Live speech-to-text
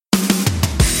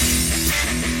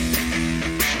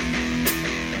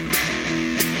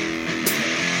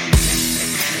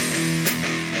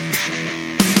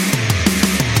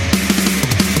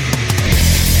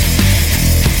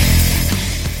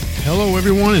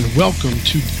everyone, and welcome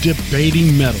to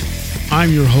Debating Metal.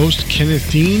 I'm your host, Kenneth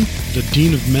Dean, the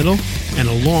Dean of Metal, and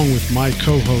along with my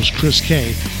co-host, Chris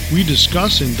K., we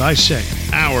discuss and dissect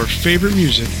our favorite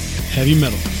music, heavy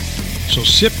metal. So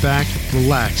sit back,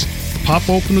 relax, pop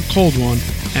open a cold one,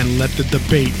 and let the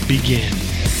debate begin.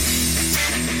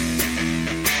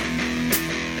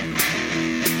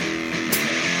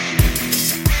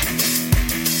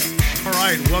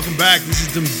 All right, welcome back. This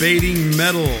is Debating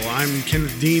Metal. I'm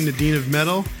Kenneth Dean, the Dean of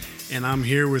Metal, and I'm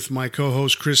here with my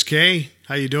co-host, Chris K.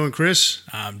 How you doing, Chris?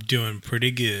 I'm doing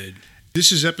pretty good.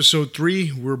 This is episode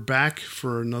 3. We're back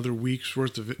for another week's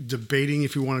worth of debating,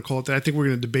 if you want to call it that. I think we're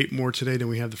going to debate more today than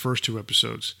we have the first 2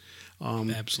 episodes.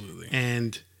 Absolutely.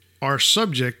 And our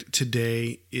subject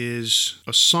today is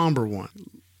a somber one.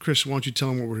 Chris, why don't you tell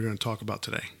them what we're going to talk about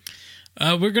today?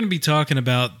 We're going to be talking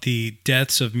about the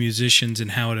deaths of musicians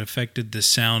and how it affected the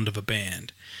sound of a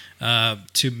band.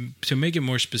 To make it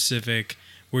more specific,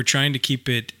 we're trying to keep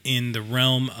it in the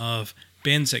realm of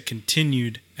bands that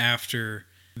continued after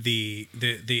the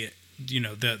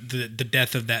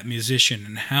death of that musician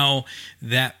and how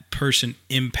that person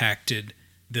impacted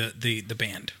the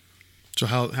band. So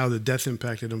how the death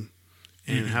impacted them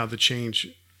and how the change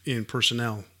in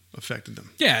personnel affected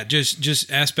them. Yeah,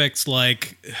 just aspects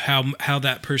like how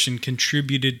that person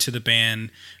contributed to the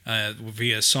band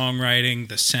via songwriting,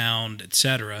 the sound,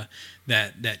 etc.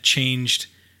 That changed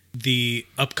the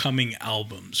upcoming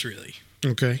albums, really.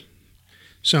 Okay.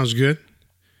 Sounds good.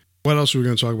 What else are we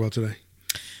going to talk about today?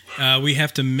 We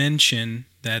have to mention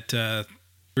that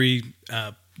 3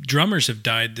 drummers have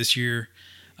died this year,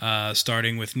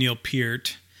 starting with Neil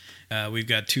Peart. We've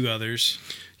got 2 others.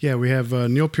 Yeah, we have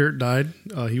Neil Peart died.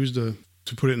 He was to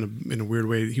put it in a weird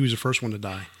way, he was the first one to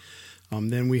die.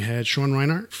 Then we had Sean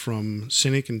Reinhart from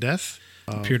Cynic and Death.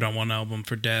 Appeared on one album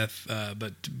for Death,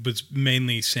 but was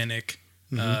mainly Cynic,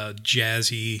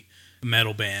 jazzy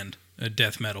metal band, a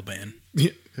death metal band.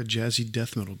 Yeah, a jazzy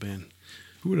death metal band.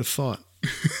 Who would have thought?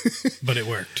 But it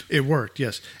worked. It worked,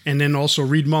 yes. And then also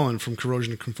Reed Mullen from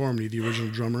Corrosion of Conformity, the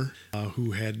original drummer,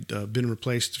 who had been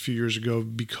replaced a few years ago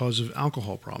because of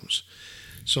alcohol problems.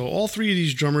 So all 3 of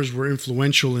these drummers were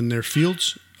influential in their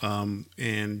fields,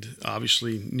 and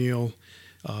obviously Neil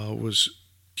was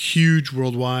huge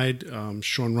worldwide.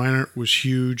 Sean Reinhart was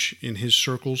huge in his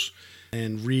circles,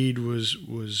 and Reed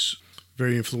was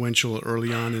very influential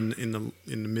early on in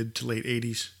the mid to late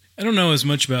 80s. I don't know as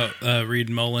much about Reed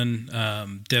Mullen.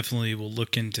 Definitely will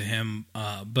look into him.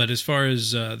 But as far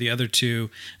as the other 2,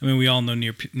 I mean, we all know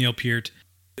Neil Peart.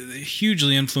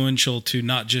 Hugely influential to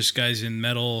not just guys in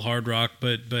metal, hard rock,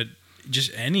 but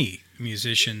just any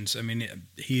musicians. I mean,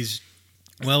 he's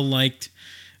well liked.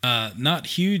 Not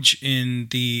huge in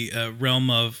the realm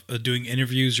of doing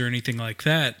interviews or anything like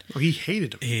that. Oh, he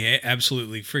hated him. He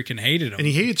absolutely freaking hated him. And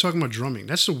he hated talking about drumming.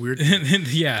 That's the weird thing.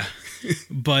 Yeah.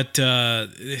 But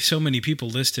so many people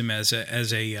list him as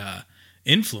a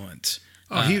influence.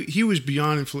 Oh, he was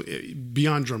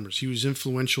beyond drummers. He was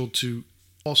influential to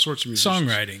all sorts of musicians.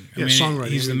 Songwriting. Yeah, songwriting.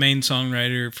 He's the main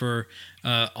songwriter for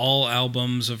all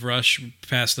albums of Rush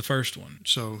past the first one.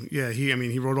 So, yeah,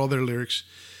 he wrote all their lyrics.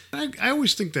 I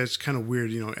always think that's kind of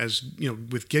weird,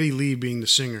 with Geddy Lee being the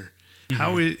singer.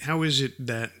 Mm-hmm. How is it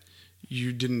that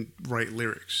you didn't write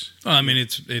lyrics? Well, I mean,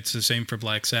 it's the same for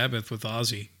Black Sabbath with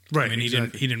Ozzy. Right. I mean,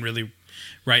 exactly. he didn't really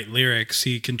write lyrics.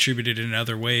 He contributed in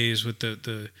other ways with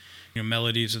the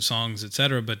melodies of songs,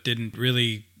 etc., but didn't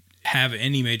really have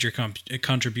any major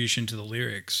contribution to the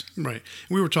lyrics. Right.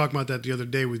 We were talking about that the other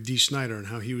day with Dee Snider and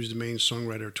how he was the main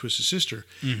songwriter of Twisted Sister.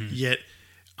 Mm-hmm. Yet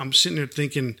I'm sitting there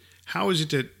thinking, how is it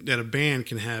that a band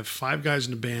can have 5 guys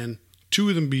in the band, 2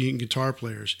 of them being guitar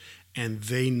players, and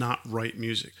they not write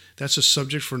music? That's a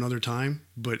subject for another time,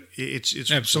 but it's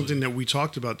something that we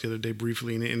talked about the other day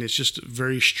briefly, and it's just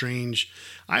very strange.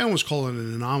 I almost call it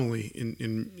an anomaly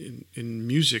in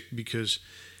music, because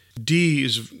D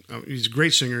he's a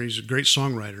great singer, he's a great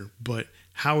songwriter, but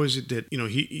how is it that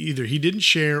he didn't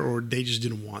share or they just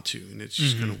didn't want to, and it's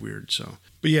just kind of weird. So,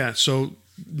 but yeah, so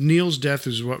Neil's death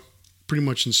is what pretty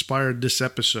much inspired this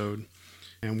episode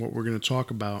and what we're going to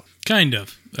talk about. Kind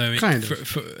of. I mean,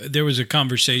 there was a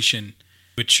conversation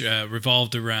which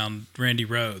revolved around Randy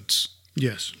Rhoads.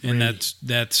 Yes, and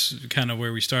that's kind of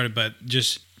where we started, but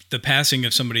just the passing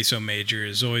of somebody so major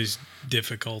is always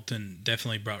difficult and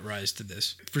definitely brought rise to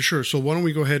this. For sure. So why don't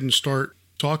we go ahead and start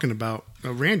talking about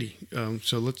Randy?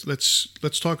 So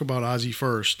let's talk about Ozzy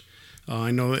first.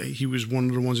 I know that he was one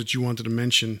of the ones that you wanted to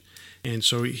mention, and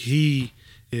so he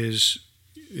is.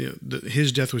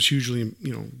 His death was hugely,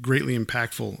 greatly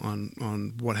impactful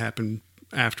on what happened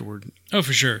afterward. Oh,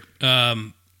 for sure.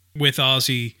 With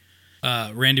Ozzy,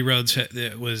 Randy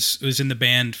Rhoads was in the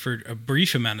band for a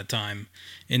brief amount of time.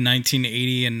 In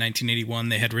 1980 and 1981,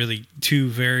 they had really two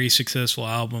very successful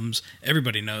albums.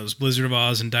 Everybody knows Blizzard of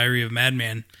Oz and Diary of a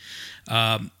Madman.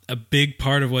 A big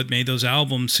part of what made those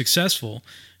albums successful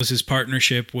was his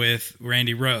partnership with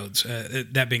Randy Rhoads.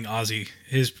 That being Ozzy,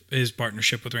 his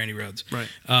partnership with Randy Rhoads.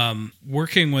 Right.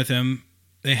 Working with him,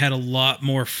 they had a lot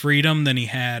more freedom than he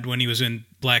had when he was in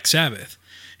Black Sabbath.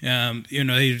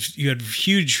 You had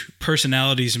huge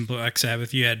personalities in Black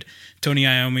Sabbath. You had Tony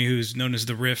Iommi, who's known as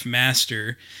the riff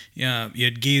master. You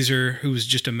had Geezer, who was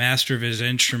just a master of his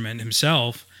instrument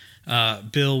himself.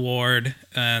 Bill Ward,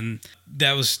 and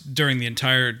that was during the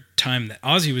entire time that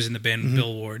Ozzy was in the band with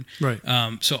Bill Ward. Right.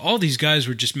 So all these guys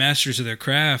were just masters of their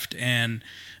craft, and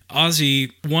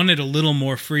Ozzy wanted a little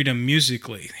more freedom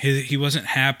musically. He wasn't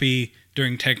happy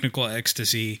during Technical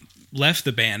Ecstasy, left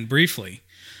the band briefly.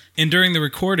 And during the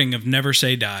recording of Never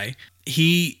Say Die,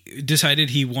 he decided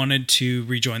he wanted to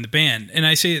rejoin the band. And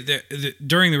I say that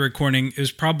during the recording, it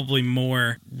was probably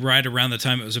more right around the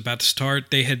time it was about to start.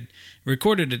 They had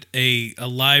recorded a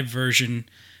live version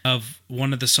of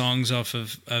one of the songs off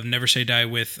of Never Say Die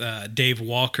with Dave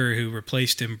Walker, who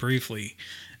replaced him briefly.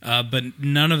 But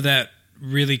none of that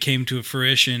really came to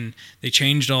fruition. They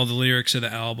changed all the lyrics of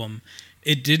the album.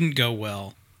 It didn't go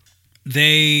well.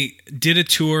 They did a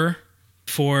tour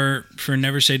for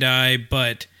Never Say Die,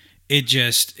 but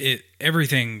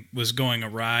everything was going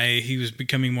awry. He was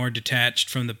becoming more detached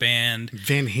from the band.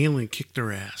 Van Halen kicked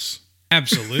their ass.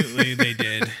 Absolutely, they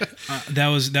did. That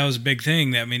was a big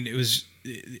thing. I mean,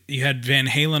 you had Van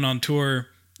Halen on tour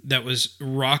that was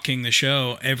rocking the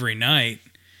show every night,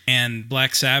 and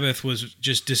Black Sabbath was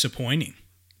just disappointing.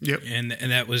 Yep, and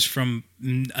that was from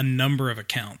a number of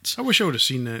accounts. I wish I would have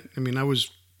seen that. I mean, I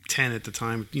was 10 at the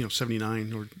time,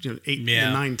 79 or 8,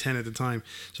 9, 10 at the time.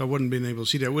 So I wouldn't have been able to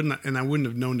see that. I wouldn't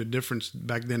have known the difference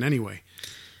back then anyway.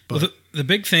 But well, the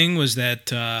big thing was that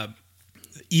the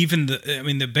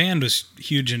band was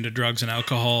huge into drugs and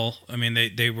alcohol. I mean,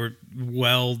 they were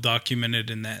well documented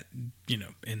in that,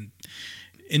 in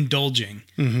indulging,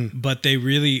 but they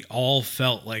really all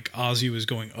felt like Ozzy was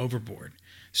going overboard.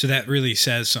 So that really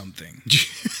says something.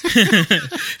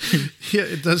 Yeah,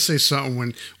 it does say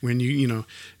something when you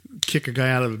kick a guy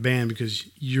out of a band because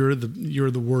you're the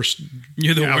worst.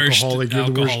 You're the alcoholic. You're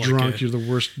the worst drunk. Yeah. You're the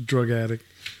worst drug addict.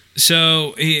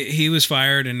 So he was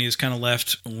fired, and he was kind of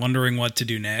left wondering what to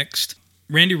do next.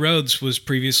 Randy Rhoads was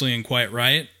previously in Quiet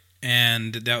Riot,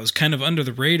 and that was kind of under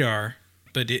the radar,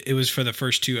 but it was for the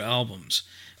first two albums.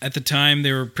 At the time,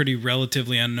 they were pretty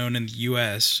relatively unknown in the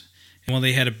U.S., and while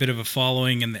they had a bit of a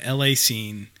following in the L.A.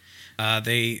 scene,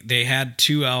 they had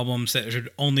two albums that had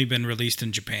only been released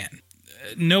in Japan.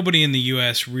 Nobody in the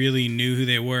U.S. really knew who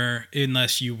they were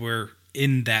unless you were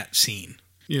in that scene.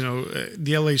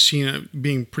 The LA scene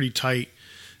being pretty tight,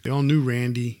 they all knew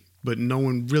Randy, but no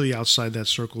one really outside that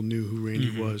circle knew who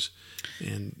Randy was.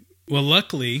 And well,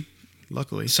 luckily,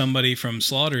 somebody from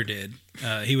Slaughter did.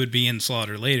 He would be in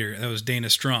Slaughter later. That was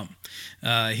Dana Strum.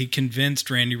 He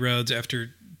convinced Randy Rhoads,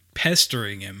 after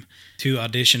pestering him, to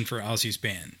audition for Ozzy's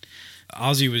band.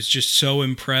 Ozzy was just so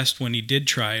impressed when he did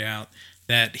try out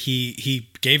that he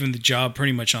gave him the job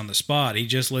pretty much on the spot. He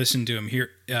just listened to him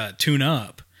tune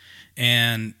up,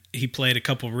 and he played a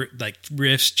couple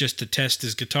riffs just to test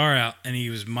his guitar out, and he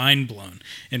was mind blown.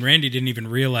 And Randy didn't even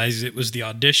realize it was the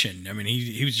audition. I mean,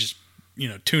 he was just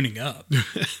tuning up.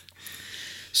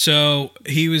 So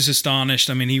he was astonished.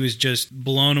 I mean, he was just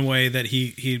blown away that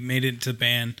he made it to the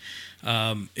band.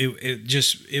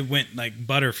 It went like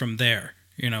butter from there.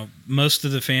 Most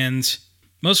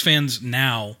fans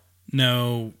now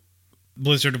know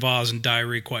Blizzard of Oz and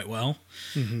Diary quite well,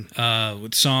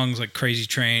 with songs like Crazy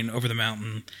Train, Over the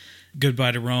Mountain,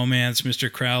 Goodbye to Romance,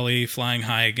 Mr. Crowley, Flying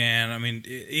High Again. I mean,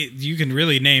 you can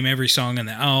really name every song on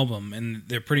the album, and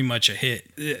they're pretty much a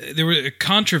hit. There was a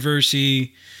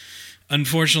controversy,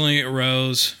 unfortunately,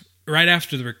 arose right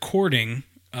after the recording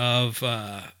of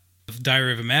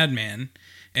Diary of a Madman,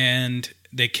 and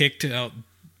they kicked out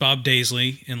Bob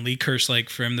Daisley and Lee Kerslake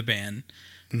from the band.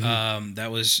 That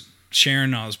was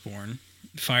Sharon Osbourne,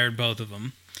 fired both of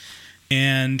them.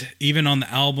 And even on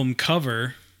the album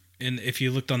cover, and if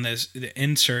you looked on the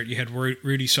insert, you had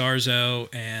Rudy Sarzo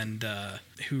and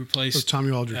who replaced Tommy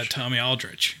Aldrich. Tommy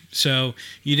Aldrich. So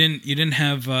you didn't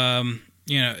have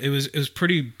it was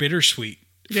pretty bittersweet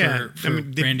for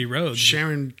Randy Rhoads.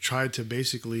 Sharon tried to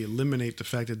basically eliminate the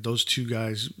fact that those two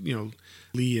guys,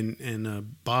 Lee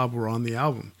and Bob, were on the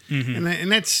album,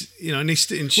 and that's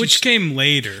which came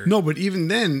later. No, but even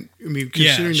then, I mean,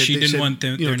 considering that she they didn't said, want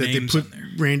their that they names put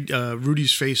on there.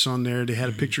 Rudy's face on there, they had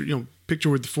a picture picture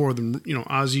with the four of them, you know,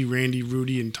 Ozzy, Randy,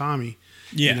 Rudy, and Tommy.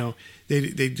 Yeah. You know,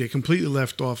 they completely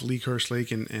left off Lee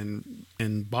Kerslake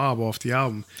and Bob off the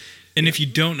album. And if you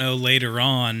don't know, later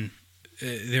on,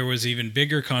 there was even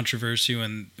bigger controversy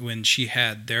when she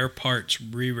had their parts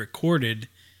re-recorded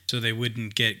so they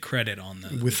wouldn't get credit on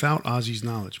them. Without Ozzy's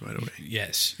knowledge, by the way.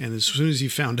 Yes. And as soon as he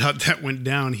found out that went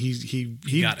down, he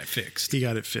got it fixed. He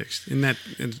got it fixed. And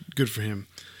good for him.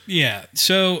 Yeah.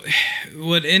 So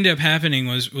what ended up happening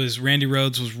was Randy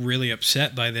Rhoads was really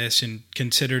upset by this and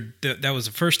considered that was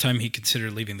the first time he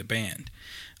considered leaving the band.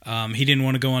 He didn't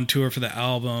want to go on tour for the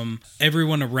album.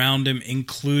 Everyone around him,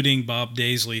 including Bob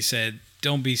Daisley, said,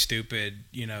 "Don't be stupid.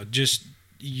 You know, just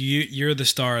you're the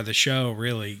star of the show.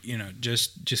 Really, you know,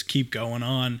 just keep going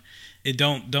on.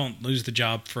 Don't lose the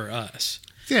job for us."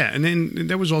 Yeah, and then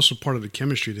that was also part of the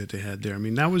chemistry that they had there. I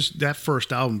mean, that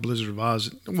first album, Blizzard of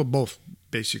Oz. Well, both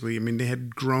basically. I mean, they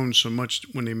had grown so much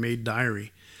when they made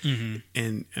Diary,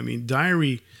 and I mean,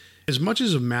 Diary, as much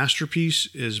as a masterpiece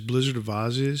as Blizzard of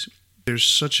Oz is, there's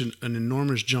such an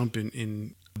enormous jump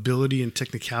in ability and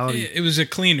technicality. It was a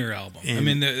cleaner album. I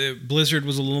mean, the Blizzard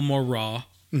was a little more raw,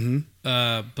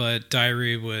 but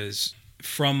Diary was,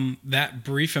 from that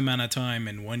brief amount of time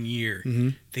in 1 year,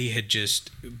 they had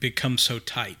just become so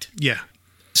tight. Yeah.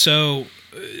 So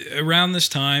around this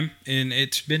time, and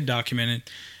it's been documented,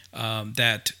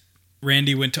 that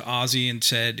Randy went to Ozzy and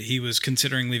said he was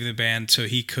considering leaving the band so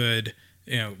he could,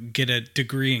 you know, get a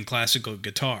degree in classical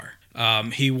guitar.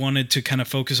 He wanted to kind of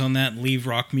focus on that and leave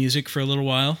rock music for a little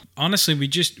while. Honestly,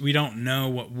 we don't know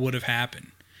what would have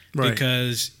happened, right?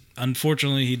 Because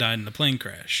unfortunately, he died in a plane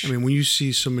crash. I mean, when you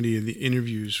see so many of the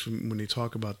interviews from when they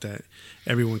talk about that,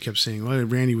 everyone kept saying, "Well,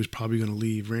 Randy was probably going to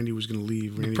leave. Randy was going to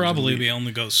leave." Probably we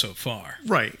only go so far,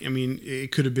 right? I mean,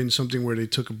 it could have been something where they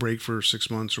took a break for 6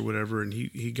 months or whatever, and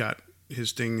he got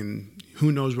his thing, and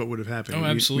who knows what would have happened. Oh,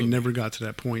 absolutely. We never got to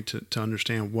that point to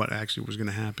understand what actually was going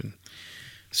to happen.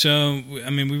 So, I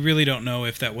mean, we really don't know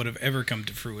if that would have ever come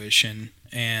to fruition.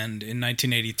 And in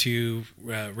 1982,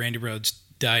 Randy Rhoads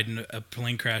died in a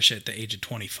plane crash at the age of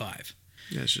 25.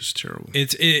 Yeah, it's just terrible.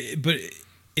 But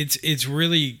it's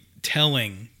really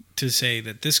telling to say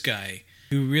that this guy,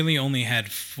 who really only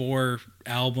had 4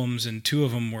 albums and 2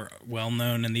 of them were well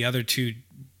known, and the other 2,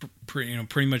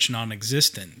 pretty much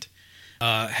non-existent,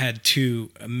 had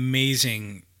 2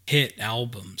 amazing hit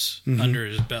albums under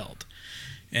his belt.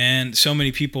 And so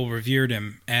many people revered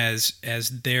him as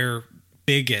their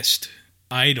biggest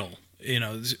idol, you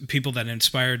know, people that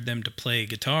inspired them to play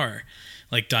guitar,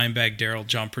 like Dimebag Darrell,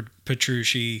 John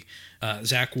Petrucci,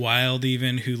 Zakk Wylde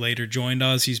even, who later joined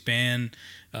Ozzy's band,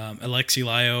 Alexi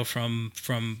Laiho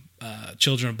from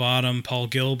Children of Bodom, Paul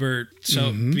Gilbert,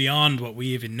 so beyond what we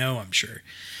even know, I'm sure.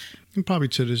 And probably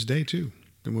to this day, too,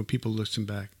 and when people listen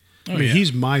back. I mean,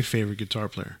 he's my favorite guitar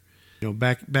player. You know,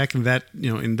 back in that,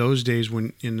 you know, in those days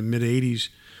when in the mid '80s,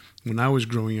 when I was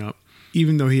growing up,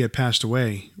 even though he had passed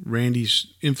away, Randy's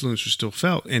influence was still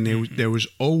felt, and there was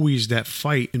always that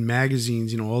fight in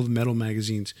magazines. You know, all the metal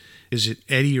magazines: is it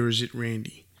Eddie or is it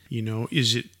Randy? You know,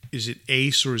 is it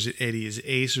Ace or is it Eddie? Is it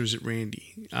Ace or is it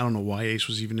Randy? I don't know why Ace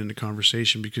was even in the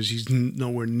conversation, because he's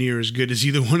nowhere near as good as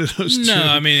either one of those two. No,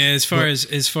 I mean, as far as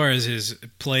his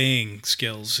playing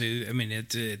skills, I mean,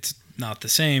 it's not the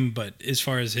same, but as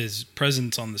far as his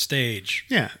presence on the stage,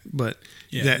 different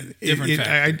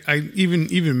factor. I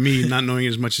even me not knowing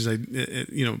as much as I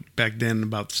you know, back then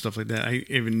about stuff like that, I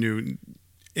even knew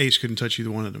Ace couldn't touch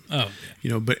either one of them. You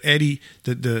know, but Eddie,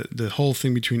 the whole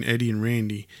thing between Eddie and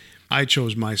Randy, I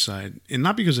chose my side, and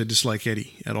not because I dislike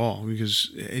Eddie at all,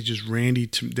 because it just Randy.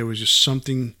 There was just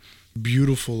something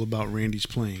beautiful about Randy's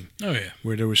playing.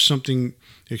 Where there was something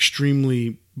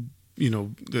extremely, you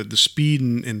know, the speed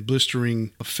and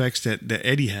blistering effects that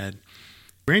Eddie had.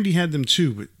 Randy had them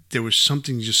too, but there was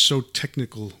something just so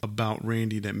technical about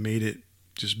Randy that made it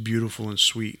just beautiful and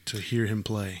sweet to hear him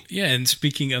play. Yeah, and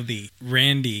speaking of the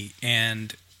Randy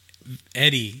and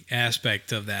Eddie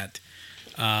aspect of that,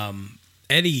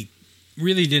 Eddie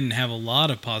really didn't have a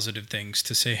lot of positive things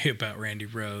to say about Randy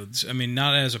Rhoads. I mean,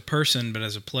 not as a person, but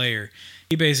as a player.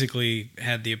 He basically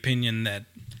had the opinion that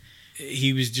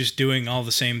he was just doing all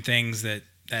the same things that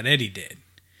Eddie did.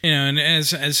 You know, and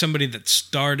as somebody that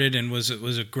started and was a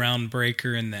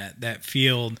groundbreaker in that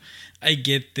field, I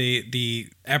get the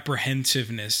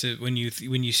apprehensiveness when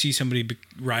you see somebody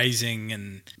rising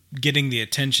and getting the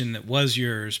attention that was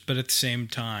yours, but at the same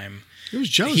time, it was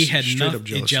jealousy. He had straight up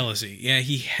jealousy. Yeah,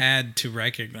 he had to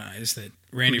recognize that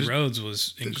Randy Rhoads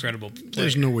was incredible player.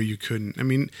 There's no way you couldn't. I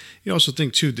mean, you also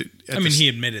think too that he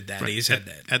admitted that. Right, he said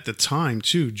that at the time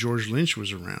too. George Lynch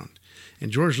was around,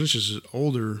 and George Lynch is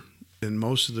older than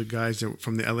most of the guys that were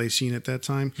from the LA scene at that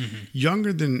time.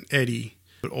 Younger than Eddie,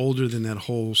 but older than that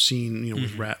whole scene,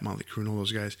 with Rat, Motley Crue, and all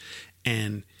those guys.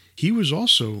 And he was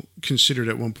also considered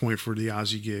at one point for the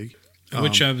Ozzy gig.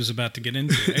 Which I was about to get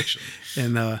into, actually.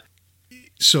 And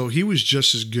so he was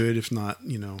just as good, if not,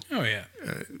 oh, yeah.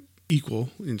 Equal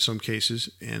in some cases.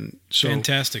 And so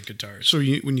fantastic guitars. So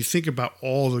when you think about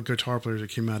all the guitar players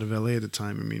that came out of LA at the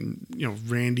time, I mean,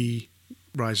 Randy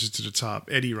rises to the top,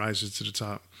 Eddie rises to the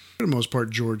top. For the most part,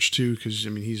 George too, because I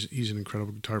mean he's an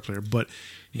incredible guitar player. But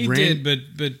he did, but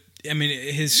I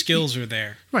mean his skills are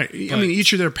there, right? I mean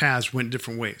each of their paths went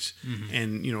different ways,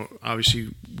 and obviously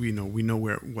we know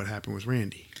what happened with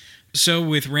Randy. So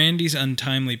with Randy's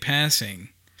untimely passing,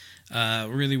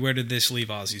 really, where did this leave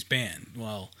Ozzy's band?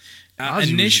 Well,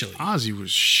 initially Ozzy was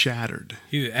shattered.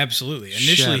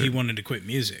 Initially Shattered. he wanted to quit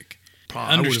music.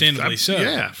 Understandably so.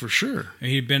 Yeah, for sure.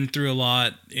 He'd been through a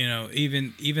lot,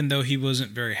 even though he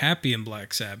wasn't very happy in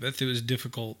Black Sabbath, it was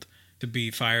difficult to be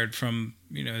fired from,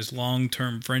 his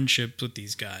long-term friendships with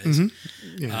these guys.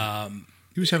 Yeah.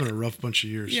 He was having a rough bunch of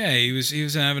years. Yeah, he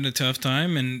was having a tough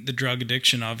time, and the drug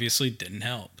addiction obviously didn't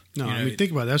help. No, I mean,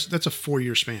 think about it. That's a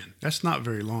 4-year span. That's not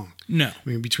very long. No. I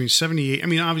mean, between 78... I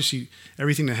mean, obviously,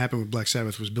 everything that happened with Black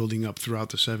Sabbath was building up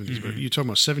throughout the 70s. But you're talking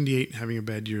about 78 having a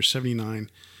bad year, 79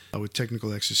 with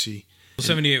Technical Ecstasy. Well,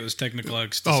 78 was Technical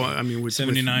Ecstasy. Oh, I mean, with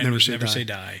 79 with was Never Say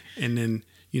Die. And then,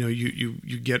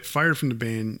 you get fired from the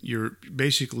band. You're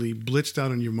basically blitzed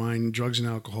out on your mind, drugs and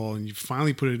alcohol, and you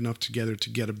finally put enough together to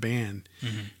get a band.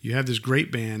 You have this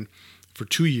great band for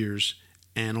 2 years,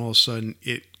 and all of a sudden,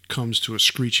 it comes to a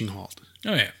screeching halt.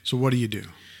 Oh, yeah. So what do you do?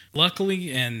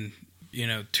 Luckily, and,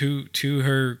 to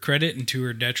her credit and to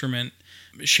her detriment,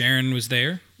 Sharon was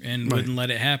there and wouldn't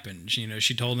let it happen.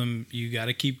 She told him, "You got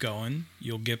to keep going.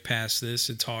 You'll get past this.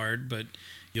 It's hard, but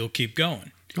you'll keep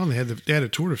going." Oh, they had a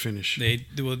tour to finish. They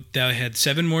had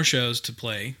 7 more shows to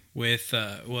play with.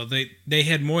 They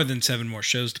had more than 7 more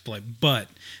shows to play, but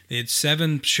they had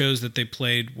 7 shows that they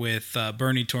played with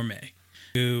Bernie Torme,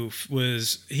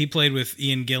 he played with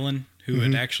Ian Gillan, who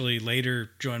had actually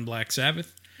later joined Black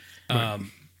Sabbath. Right.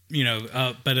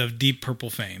 But of Deep Purple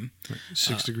fame.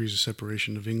 6 Degrees of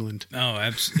Separation of England. Oh,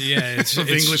 absolutely. Yeah,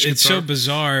 it's so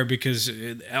bizarre because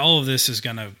all of this is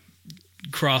going to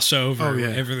cross over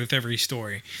with every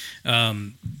story.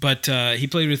 But he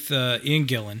played with Ian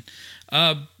Gillan.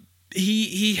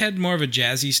 He had more of a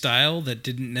jazzy style that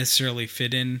didn't necessarily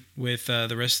fit in with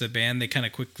the rest of the band. They kind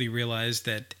of quickly realized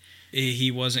that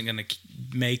he wasn't going to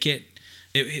make it.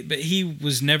 But he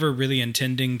was never really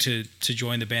intending to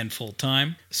join the band full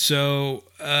time, so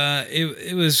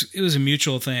it was a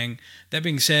mutual thing. That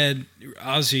being said,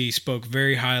 Ozzy spoke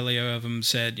very highly of him.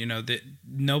 Said that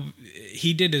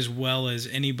he did as well as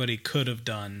anybody could have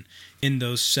done in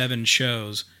those 7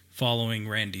 shows following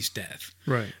Randy's death.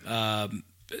 Right.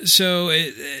 So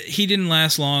he didn't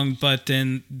last long, but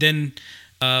then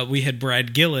we had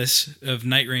Brad Gillis of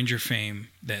Night Ranger fame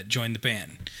that joined the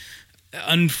band.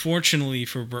 Unfortunately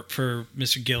for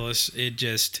Mr. Gillis, it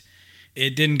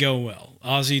didn't go well.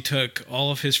 Ozzy took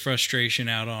all of his frustration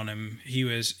out on him. He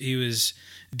was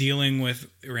dealing with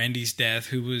Randy's death,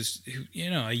 who was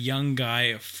a young guy,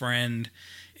 a friend.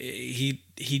 He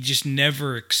just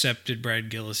never accepted Brad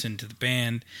Gillis into the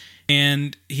band,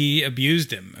 and he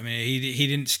abused him. I mean, he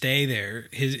didn't stay there.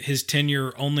 His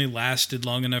tenure only lasted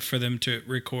long enough for them to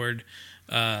record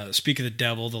Speak of the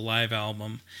Devil, the live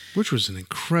album, which was an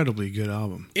incredibly good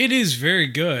album. It is very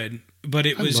good, but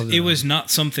it was not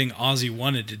something Ozzy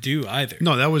wanted to do either.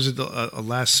 No, that was a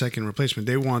last second replacement.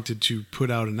 They wanted to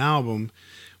put out an album,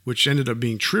 which ended up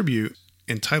being tribute,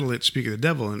 and title it "Speak of the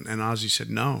Devil," and Ozzy said,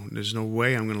 "No, there's no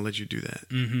way I'm going to let you do that.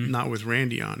 Not with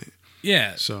Randy on it."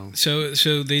 Yeah. So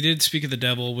they did "Speak of the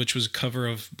Devil," which was a cover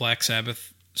of Black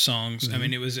Sabbath songs. I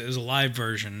mean, it was a live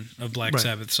version of Black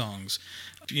Sabbath songs.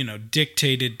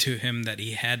 Dictated to him that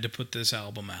he had to put this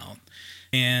album out,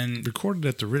 and recorded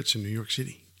at the Ritz in New York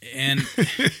City. And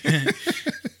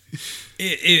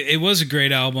it was a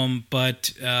great album,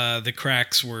 but the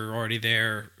cracks were already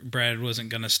there. Brad wasn't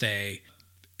going to stay.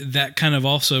 That kind of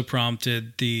also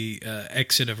prompted the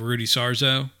exit of Rudy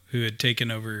Sarzo, who had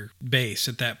taken over bass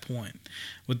at that point.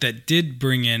 What that did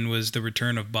bring in was the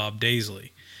return of Bob Daisley.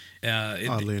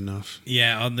 Oddly enough.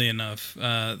 Yeah, oddly enough.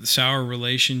 Sour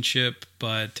relationship,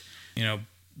 but,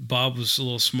 Bob was a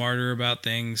little smarter about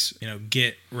things,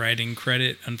 get writing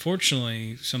credit.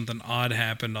 Unfortunately, something odd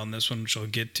happened on this one, which I'll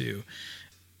get to.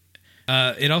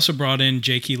 It also brought in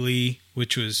Jakey Lee,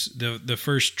 which was the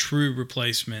first true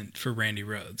replacement for Randy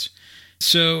Rhoads.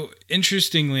 So,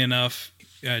 interestingly enough,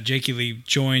 Jakey Lee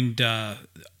joined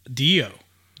Dio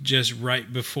just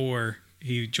right before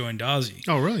he joined Ozzy.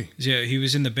 Oh, really? Yeah, he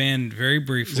was in the band very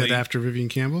briefly. Is that after Vivian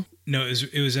Campbell? No,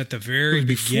 it was at the very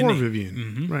before beginning. Vivian.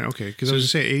 Mm-hmm. Right, okay. Because I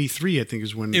was going to say 83, I think,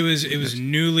 is when... It was a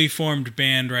newly formed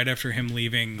band right after him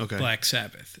leaving Black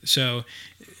Sabbath. So,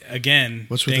 again...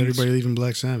 What's with everybody leaving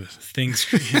Black Sabbath? Things...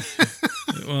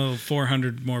 well,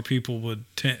 400 more people would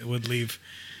leave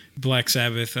Black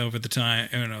Sabbath over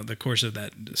the course of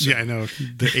that. So. Yeah, I know.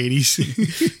 The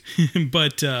 80s.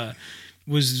 But...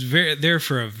 was there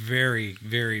for a very,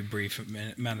 very brief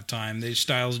amount of time. The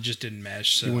styles just didn't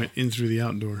mesh. So. He went in through the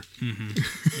outdoor.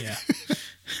 Mm-hmm.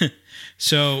 Yeah.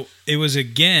 So it was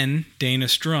again Dana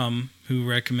Strum who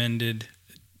recommended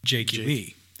Jakey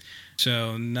Lee.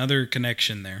 So another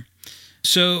connection there.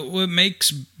 So what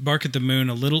makes Bark at the Moon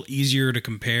a little easier to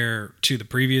compare to the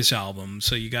previous album?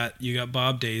 So you got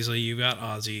Bob Daisley, you got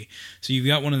Ozzy. So you've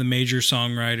got one of the major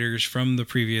songwriters from the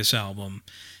previous album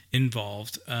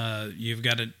involved. You've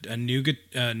got a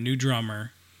new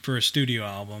drummer for a studio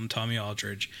album, Tommy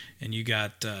Aldridge, and you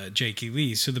got Jakey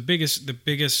Lee. So the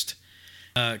biggest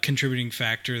contributing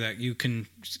factor that you can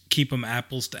keep them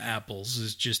apples to apples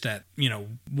is just that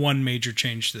one major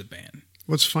change to the band.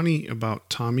 What's funny about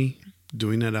Tommy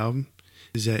doing that album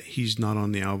is that he's not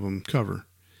on the album cover.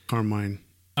 Carmine.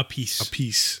 A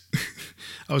piece.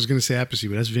 I was going to say Appice,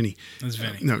 but that's Vinny. That's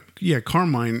Vinny.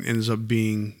 Carmine ends up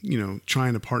being,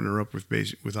 trying to partner up with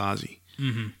Ozzy.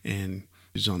 Mm-hmm. And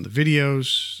he's on the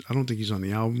videos. I don't think he's on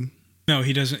the album. No,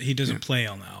 he doesn't. He doesn't play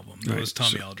on the album. That was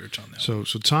Tommy Aldridge on the album.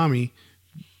 So Tommy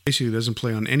basically doesn't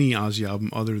play on any Ozzy album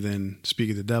other than Speak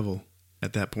of the Devil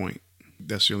at that point.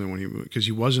 That's the only one because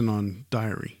he wasn't on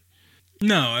Diary.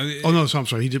 No. I'm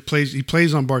sorry. He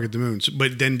plays on Bark at the Moon,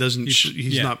 but then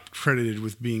he's not credited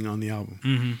with being on the album.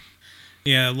 Mm-hmm.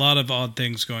 Yeah, a lot of odd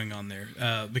things going on there.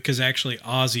 Because actually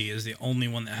Ozzy is the only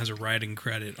one that has a writing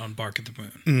credit on Bark at the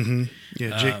Moon. Mm-hmm.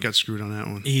 Yeah, Jake got screwed on that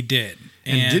one. He did.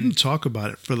 And didn't talk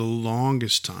about it for the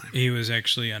longest time. He was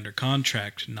actually under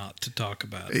contract not to talk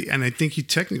about it. And I think he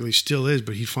technically still is,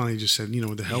 but he finally just said,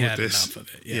 what the hell with this. Enough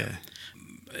of it, yeah.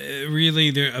 Really,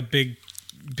 a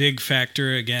big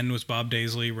factor again was Bob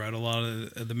Daisley wrote a lot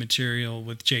of the material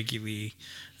with Jakey Lee.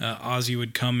 Ozzy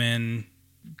would come in,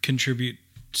 contribute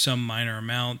some minor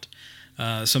amount,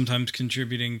 sometimes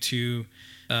contributing to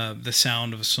the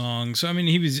sound of a song. So I mean,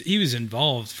 he was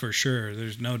involved for sure.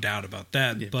 There's no doubt about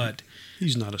that. Yeah, but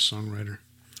he's not a songwriter.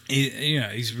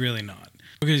 He's really not.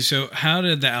 Okay, so how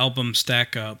did the album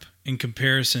stack up in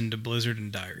comparison to Blizzard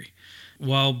and Diary?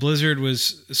 While Blizzard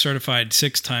was certified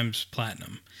 6 times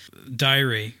platinum,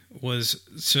 Diary was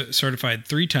certified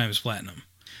 3 times platinum.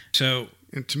 So,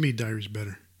 and to me, Diary's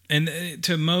better. And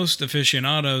to most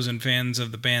aficionados and fans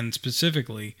of the band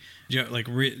specifically, like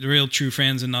real true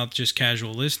fans and not just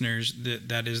casual listeners,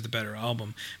 that is the better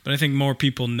album. But I think more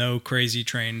people know Crazy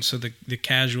Train, so the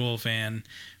casual fan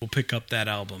will pick up that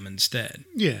album instead.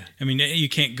 Yeah. I mean, you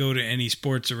can't go to any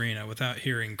sports arena without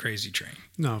hearing Crazy Train.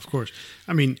 No, of course.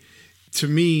 I mean, to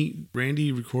me,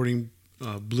 Randy recording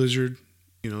Blizzard,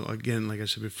 again, like I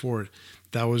said before,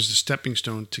 that was the stepping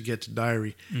stone to get to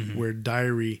Diary, mm-hmm. where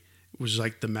Diary was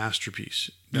like the masterpiece.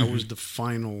 That mm-hmm. was the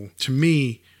final. To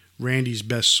me, Randy's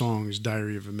best song is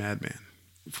Diary of a Madman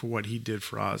for what he did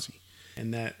for Ozzy.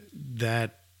 And that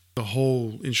the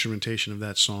whole instrumentation of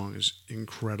that song is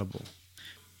incredible.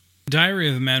 Diary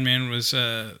of a Madman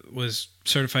was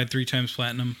certified 3 times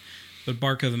platinum, but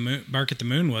Bark at the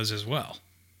Moon was as well.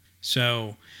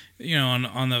 So,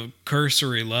 on the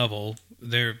cursory level,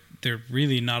 they're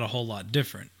really not a whole lot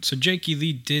different. So Jakey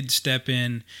Lee did step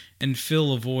in and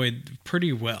fill a void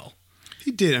pretty well. He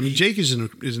did. I mean, Jake is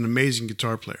an amazing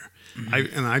guitar player.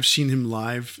 Mm-hmm. I've seen him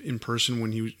live in person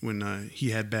when he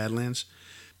had Badlands.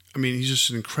 I mean, he's just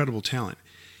an incredible talent.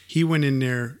 He went in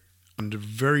there under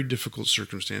very difficult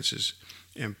circumstances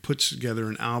and puts together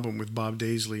an album with Bob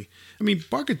Daisley. I mean,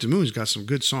 Bark at the Moon's got some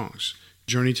good songs.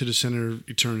 Journey to the Center of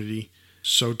Eternity,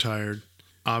 So Tired,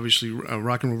 obviously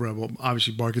Rock and Roll Rebel,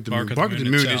 obviously Bark at the Moon. Bark at the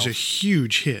Moon is a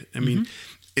huge hit. I mean,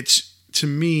 it's, to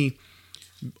me,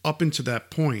 up until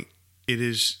that point, it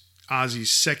is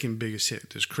Ozzy's second biggest hit.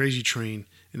 There's Crazy Train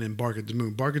and then Bark at the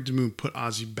Moon. Bark at the Moon put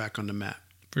Ozzy back on the map.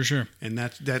 For sure. And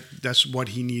that's what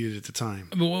he needed at the time.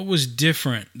 But what was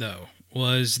different, though,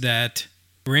 was that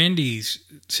Randy's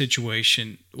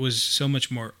situation was so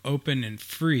much more open and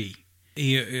free.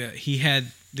 He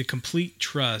had the complete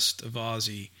trust of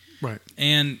Ozzy. Right.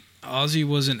 And Ozzy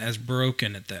wasn't as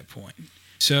broken at that point.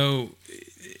 So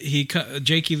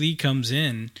Jakey Lee comes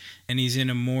in, and he's in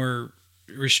a more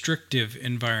restrictive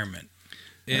environment.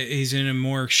 Right. He's in a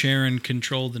more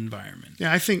Sharon-controlled environment.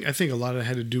 Yeah, I think a lot of it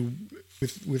had to do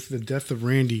with the death of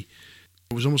Randy.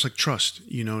 it was almost like trust.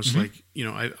 It's like,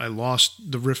 I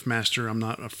lost the riff master. I'm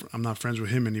not friends with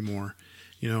him anymore.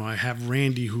 I have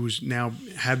Randy, who's now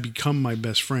had become my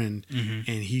best friend,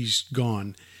 and he's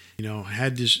gone. I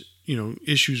had this,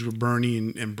 issues with Bernie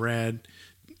and Brad,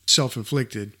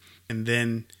 self-inflicted. And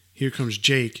then here comes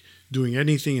Jake doing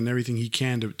anything and everything he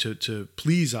can to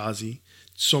please Ozzy,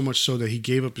 so much so that he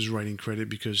gave up his writing credit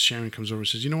because Sharon comes over and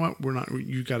says, you know what,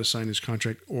 you got to sign this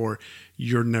contract or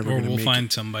you're never going to make it. Or we'll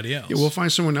find somebody else. Yeah, we'll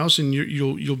find someone else and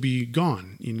you'll be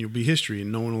gone and you'll be history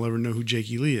and no one will ever know who Jake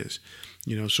E. Lee is.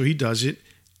 So he does it,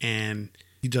 and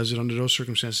he does it under those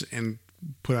circumstances and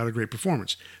put out a great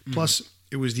performance. Plus,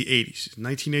 it was the 80s,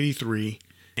 1983,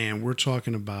 and we're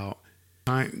talking about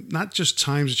not just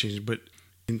times changing, but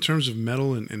in terms of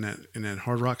metal and that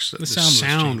hard rock stuff, the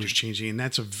sound was changing, and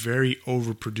that's a very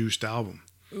overproduced album.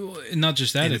 Not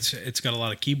just that, it's got a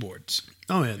lot of keyboards.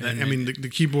 Oh yeah, the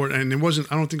keyboard, and it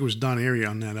wasn't. I don't think it was Don Airey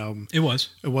on that album. It was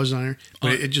Don Airey,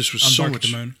 but it just was so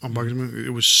much on Bark at the Moon.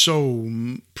 It was so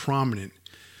prominent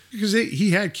because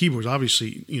he had keyboards.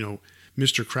 Obviously,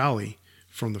 Mr. Crowley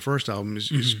from the first album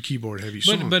is keyboard heavy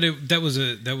song. But that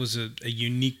was a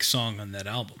unique song on that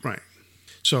album, right?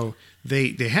 So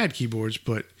they had keyboards,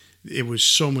 but it was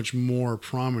so much more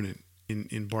prominent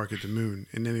in Bark at the Moon,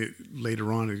 and then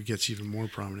later on it gets even more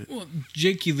prominent. Well,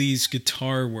 Jake E. Lee's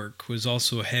guitar work was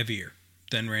also heavier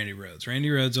than Randy Rhoads. Randy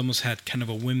Rhoads almost had kind of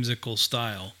a whimsical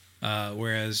style,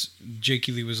 whereas Jake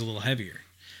E. Lee was a little heavier.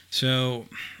 So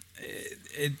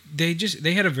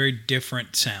they had a very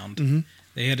different sound. Mm-hmm.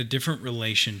 They had a different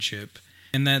relationship,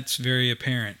 and that's very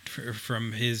apparent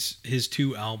from his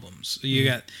two albums.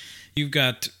 You've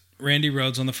got Randy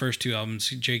Rhoads on the first two albums,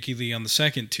 Jake E. Lee on the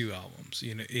second two albums.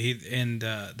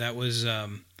 That was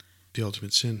The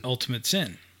Ultimate Sin. Ultimate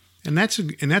Sin. And that's a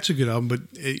good album. But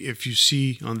if you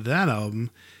see on that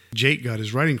album, Jake got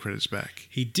his writing credits back.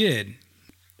 He did,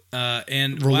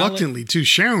 and reluctantly too.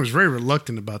 Sharon was very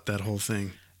reluctant about that whole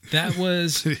thing. That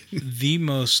was the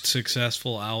most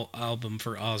successful album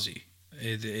for Ozzy.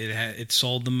 It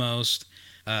sold the most.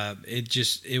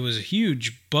 It was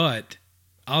huge, but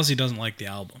Ozzy doesn't like the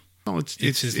album. Oh, it's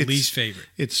his least favorite.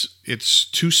 It's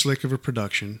too slick of a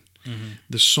production. Mm-hmm.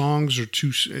 The songs are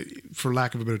too, for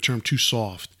lack of a better term, too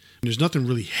soft. And there's nothing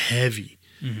really heavy.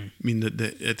 Mm-hmm. I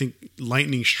mean, I think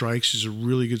Lightning Strikes is a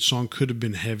really good song. Could have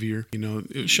been heavier.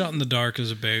 Shot in the Dark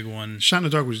is a big one. Shot in the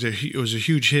Dark was a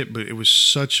huge hit, but it was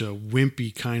such a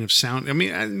wimpy kind of sound. I mean,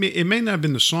 it may not have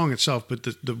been the song itself, but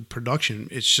the production,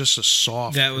 it's just a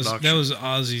soft production. That was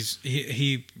Ozzy's.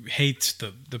 He hates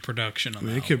the production on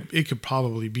that album. It could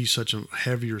probably be such a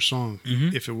heavier song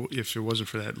if it wasn't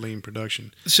for that lame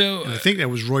production. So I think that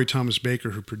was Roy Thomas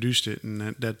Baker who produced it, and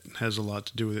that has a lot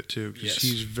to do with it too. Because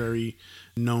he's very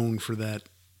known for that,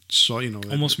 so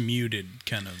almost muted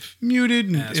kind of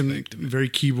and very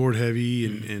keyboard heavy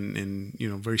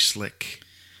and very slick.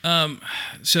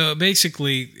 So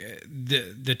basically,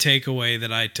 the takeaway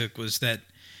that I took was that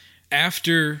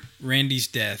after Randy's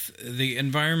death, the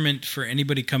environment for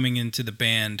anybody coming into the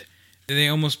band, they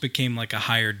almost became like a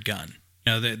hired gun.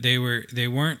 They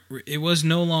weren't. It was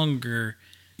no longer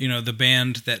the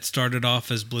band that started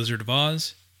off as Blizzard of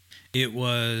Oz. It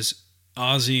was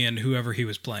Ozzy and whoever he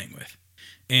was playing with.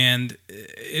 And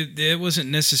it wasn't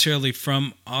necessarily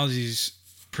from Ozzy's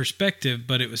perspective,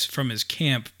 but it was from his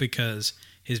camp because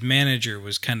his manager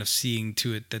was kind of seeing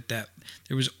to it that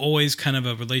there was always kind of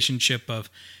a relationship of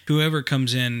whoever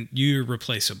comes in, you're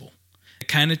replaceable. It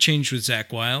kind of changed with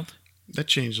Zakk Wylde. That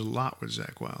changed a lot with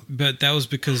Zakk Wylde. But that was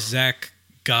because Zakk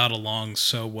got along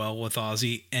so well with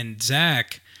Ozzy, and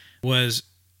Zakk was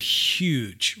a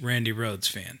huge Randy Rhoads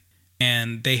fan.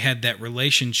 And they had that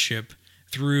relationship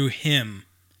through him,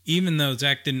 even though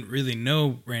Zakk didn't really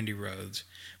know Randy Rhoads.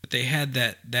 But they had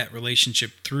that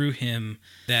relationship through him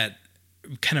that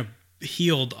kind of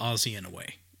healed Ozzy in a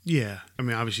way. Yeah. I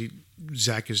mean, obviously,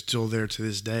 Zakk is still there to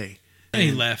this day. And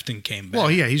he left and came back. Well,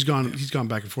 yeah, he's gone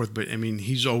back and forth. But, I mean,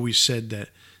 he's always said that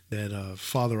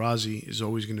Father Ozzy is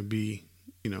always going to be,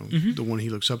 the one he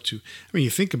looks up to. I mean, you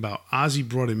think about Ozzy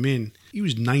brought him in. He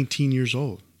was 19 years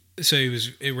old. So he was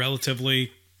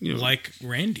relatively like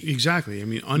Randy. Exactly. I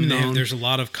mean, unknown. There's a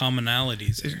lot of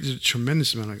commonalities there. There's a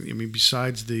tremendous amount of,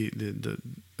 besides the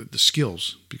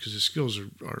skills, because the skills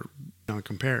are not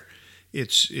compare.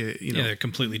 It's, they're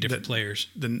completely different players.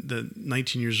 The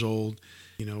 19 years old,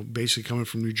 basically coming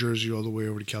from New Jersey all the way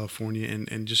over to California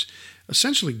and just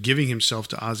essentially giving himself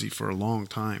to Ozzy for a long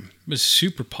time. But a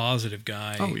super positive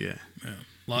guy. Oh, yeah.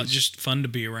 Just fun to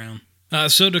be around.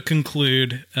 So to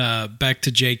conclude, back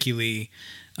to Jake E. Lee,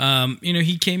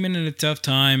 he came in at a tough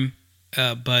time,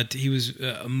 but he was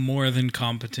a more than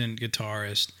competent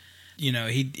guitarist.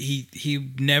 he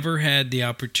never had the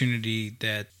opportunity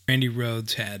that Randy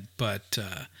Rhoads had,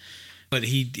 but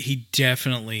he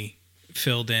definitely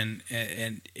filled in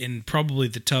and in probably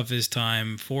the toughest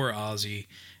time for Ozzy,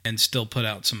 and still put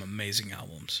out some amazing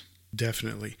albums.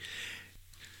 Definitely.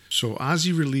 So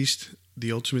Ozzy released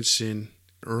The Ultimate Sin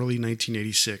early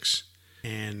 1986,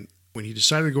 and when he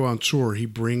decided to go on tour, he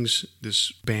brings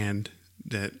this band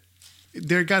that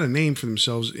they got a name for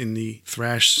themselves in the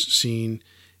thrash scene,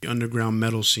 the underground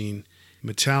metal scene,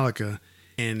 Metallica,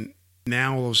 and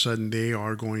now all of a sudden they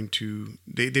are going to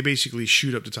they basically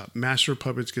shoot up the top. Master of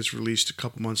Puppets gets released a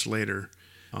couple months later,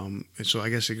 and so I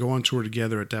guess they go on tour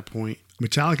together at that point.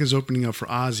 Metallica's opening up for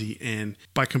Ozzy, and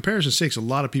by comparison sakes, a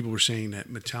lot of people were saying that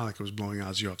Metallica was blowing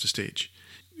Ozzy off the stage.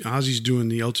 Ozzy's doing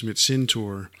the Ultimate Sin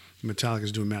tour,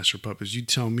 Metallica's doing Master of Puppets. You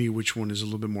tell me which one is a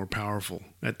little bit more powerful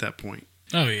at that point.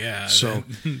 Oh yeah. So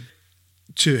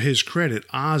to his credit,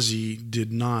 Ozzy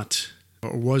did not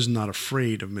or was not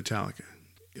afraid of Metallica.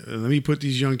 Let me put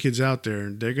these young kids out there.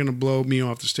 They're going to blow me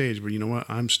off the stage, but you know what?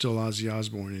 I'm still Ozzy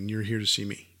Osbourne, and you're here to see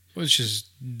me. Which is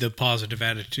the positive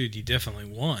attitude you definitely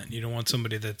want. You don't want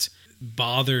somebody that's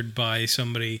bothered by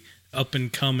somebody up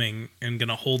and coming and going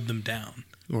to hold them down.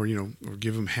 Or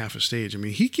give them half a stage. I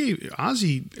mean, he gave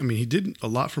Ozzy, he did a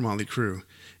lot for Motley Crue.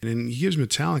 And then he gives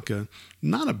Metallica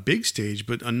not a big stage,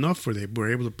 but enough where they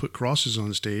were able to put crosses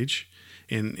on stage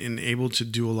and able to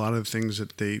do a lot of things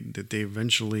that they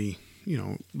eventually,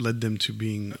 led them to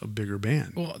being a bigger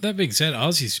band. Well, that being said,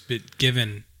 Ozzy's been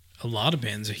given a lot of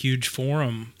bands a huge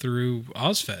forum through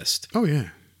Ozfest. Oh, yeah.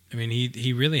 I mean,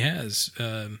 he really has.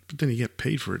 But then you get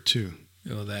paid for it, too.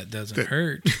 Well, that doesn't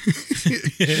hurt.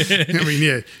 I mean,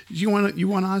 yeah. You want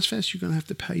Ozfest, you're going to have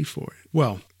to pay for it.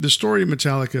 Well, the story of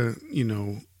Metallica,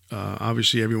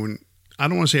 obviously everyone, I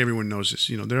don't want to say everyone knows this.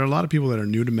 There are a lot of people that are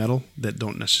new to metal that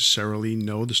don't necessarily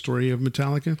know the story of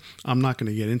Metallica. I'm not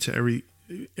going to get into every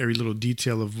little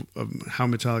detail of how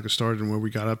Metallica started and where we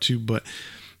got up to, but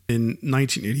in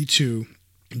 1982,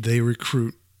 they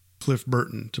recruit Cliff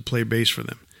Burton to play bass for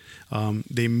them.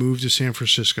 They move to San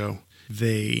Francisco.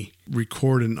 They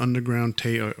record an underground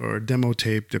tape or a demo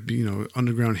tape that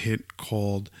underground hit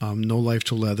called "No Life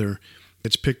to Leather."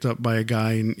 It's picked up by a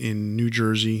guy in New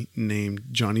Jersey named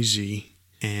Johnny Z,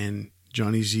 and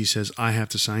Johnny Z says, "I have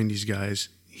to sign these guys."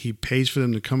 He pays for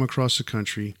them to come across the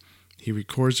country. He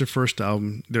records their first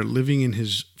album. They're living in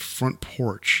his front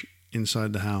porch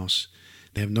inside the house.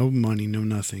 They have no money, no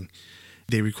nothing.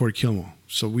 They record Kill 'Em All.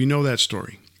 So we know that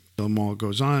story. Kill 'Em All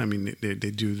goes on. I mean, they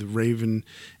do the Raven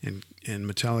and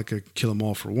Metallica Kill 'Em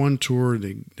All for one tour.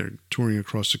 They're touring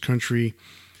across the country.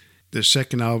 Their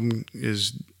second album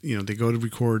is, they go to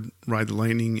record Ride the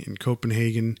Lightning in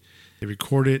Copenhagen. They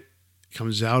record it. It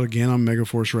comes out again on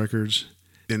Megaforce Records.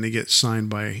 Then they get signed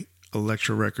by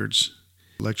Elektra Records.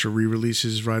 Elektra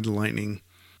re-releases Ride the Lightning.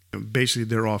 Basically,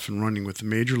 they're off and running with the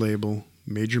major label,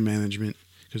 major management,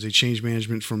 because they changed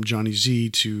management from Johnny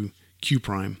Z to Q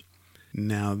Prime.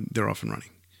 Now they're off and running.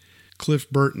 Cliff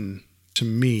Burton, to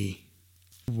me,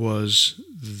 was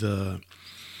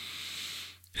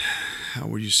how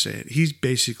would you say it? He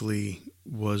basically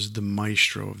was the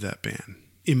maestro of that band,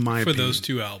 in my opinion. For those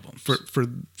two albums. For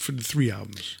the three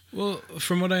albums. Well,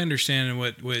 from what I understand and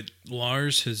what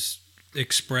Lars has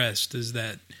expressed is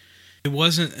that it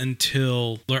wasn't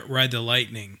until Ride the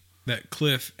Lightning that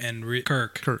Cliff and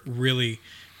Kirk really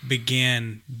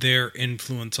began their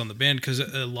influence on the band, because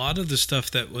a lot of the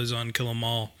stuff that was on Kill 'Em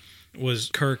All was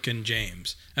Kirk and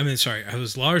James. It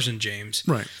was Lars and James.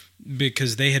 Right.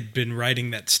 Because they had been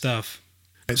writing that stuff.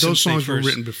 Those songs were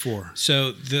written before.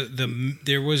 So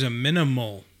there was a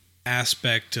minimal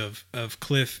aspect of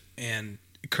Cliff and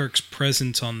Kirk's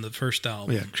presence on the first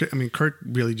album. Yeah, Kirk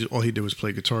really all he did was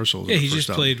play guitar solos. Yeah, he just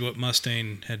played what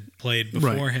Mustaine had played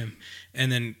before him.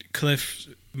 And then Cliff,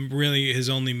 really his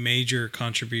only major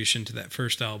contribution to that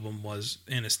first album was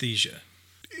Anesthesia.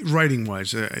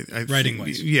 Writing-wise.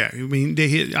 Writing-wise. Yeah,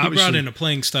 he brought in a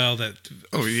playing style that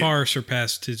far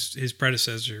surpassed his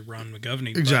predecessor, Ron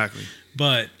McGovney. Exactly.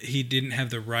 But he didn't have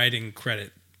the writing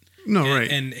credit. No, right.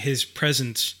 And his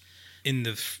presence in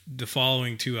the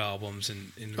following two albums,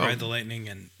 in Ride the Lightning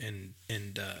and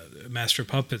Master of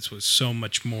Puppets, was so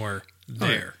much more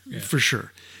there. Oh, yeah. For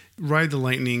sure. Ride the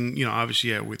Lightning,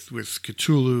 obviously, with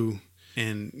Cthulhu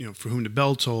and, For Whom the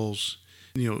Bell Tolls,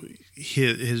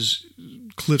 his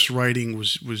Cliff's writing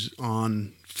was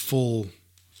on full,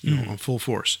 on full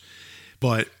force.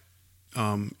 But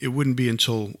it wouldn't be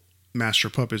until Master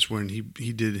of Puppets, when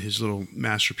he did his little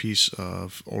masterpiece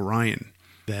of Orion,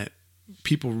 that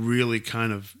people really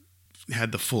kind of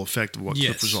had the full effect of what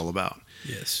Cliff was all about.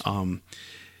 Yes.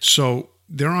 So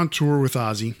they're on tour with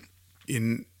Ozzy.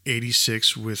 In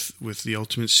 '86 with the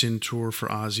Ultimate Sin tour for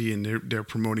Ozzy, and they're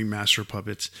promoting Master of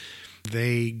Puppets.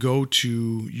 They go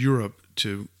to Europe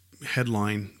to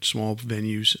headline small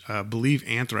venues. I believe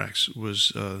Anthrax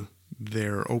was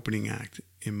their opening act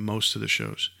in most of the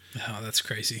shows. Oh, that's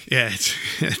crazy. Yeah,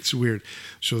 it's weird.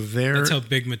 So that's how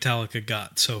big Metallica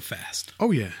got so fast.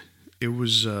 Oh yeah, it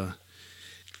was.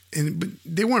 But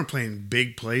they weren't playing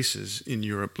big places in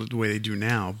Europe the way they do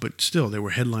now. But still, they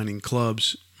were headlining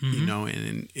clubs. You know,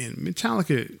 and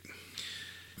Metallica,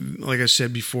 like I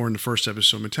said before in the first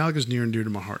episode, Metallica is near and dear to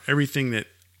my heart. Everything that,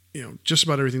 just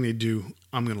about everything they do,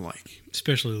 I'm going to like.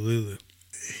 Especially Lulu.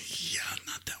 Yeah,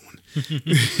 not that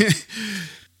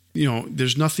one.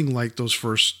 There's nothing like those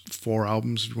first 4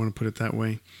 albums, if you want to put it that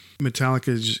way. Metallica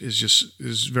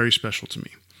is very special to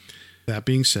me. That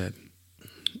being said,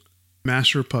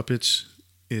 Master of Puppets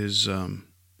is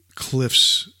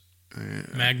Cliff's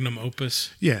magnum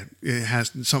opus. Yeah, it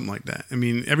has something like that. I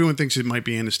mean, everyone thinks it might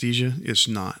be Anesthesia. It's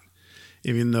not.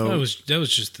 Even though that was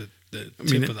just the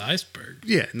tip of the iceberg.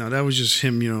 Yeah, no, that was just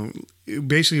him.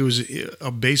 Basically, it was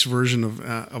a bass version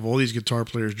of all these guitar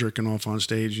players jerking off on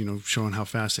stage. Showing how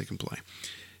fast they can play.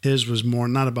 His was more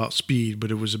not about speed, but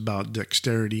it was about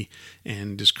dexterity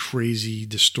and this crazy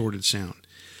distorted sound.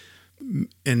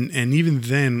 And even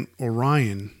then,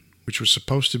 Orion, which was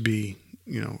supposed to be,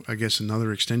 I guess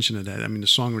another extension of that. I mean, the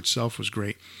song itself was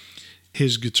great.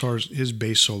 His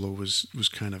bass solo was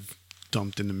kind of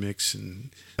dumped in the mix, and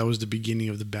that was the beginning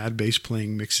of the bad bass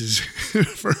playing mixes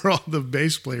for all the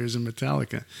bass players in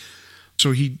Metallica.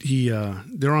 So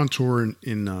they're on tour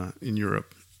in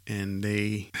Europe, and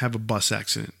they have a bus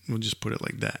accident. We'll just put it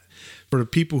like that. For the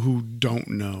people who don't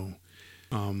know,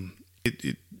 I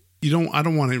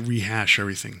don't want to rehash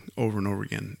everything over and over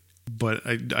again. But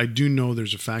I do know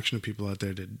there's a faction of people out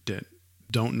there that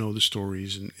don't know the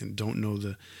stories and don't know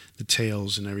the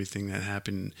tales and everything that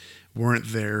happened, weren't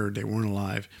there, they weren't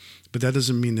alive. But that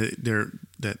doesn't mean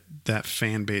that that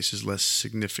fan base is less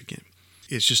significant.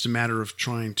 It's just a matter of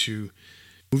trying to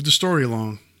move the story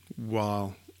along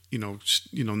while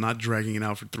not dragging it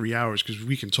out for 3 hours, because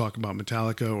we can talk about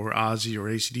Metallica or Ozzy or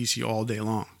AC/DC all day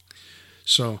long.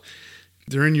 So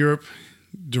they're in Europe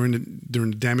during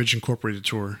the Damage Incorporated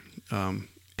tour.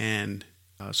 And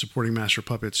supporting Master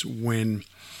Puppets when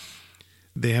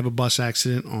they have a bus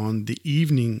accident on the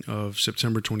evening of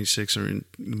September 26th or in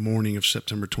the morning of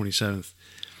September 27th.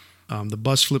 The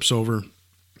bus flips over.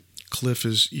 Cliff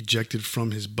is ejected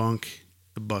from his bunk.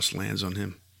 The bus lands on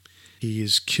him. He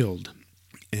is killed.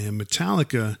 And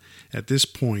Metallica, at this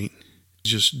point,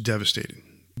 just devastated.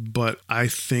 But I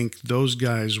think those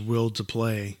guys' will to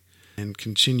play and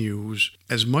continue was,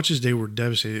 as much as they were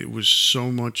devastated, it was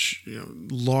so much,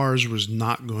 Lars was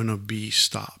not going to be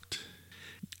stopped.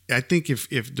 I think if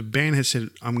the band had said,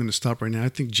 I'm going to stop right now, I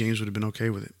think James would have been okay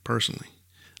with it, personally.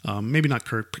 Maybe not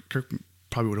Kirk. Kirk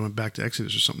probably would have went back to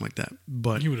Exodus or something like that.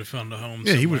 But he would have found a home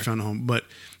Yeah, somewhere. he would have found a home. But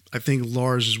I think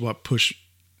Lars is what pushed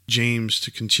James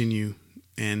to continue.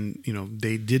 And,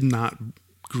 they did not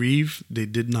grieve. They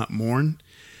did not mourn.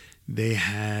 They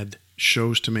had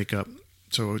shows to make up.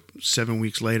 So 7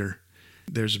 weeks later,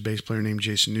 there's a bass player named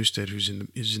Jason Newsted who's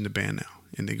in the band now,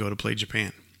 and they go to play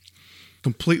Japan.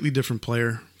 Completely different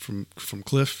player from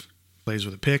Cliff. Plays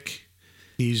with a pick.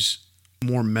 He's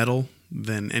more metal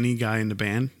than any guy in the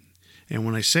band. And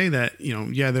when I say that,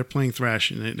 they're playing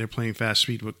thrash and they're playing fast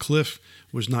speed, but Cliff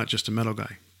was not just a metal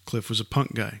guy. Cliff was a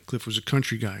punk guy. Cliff was a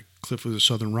country guy. Cliff was a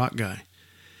southern rock guy.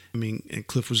 And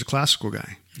Cliff was a classical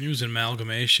guy. He was an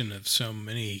amalgamation of so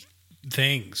many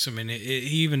things.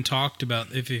 He even talked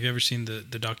about, if you've ever seen the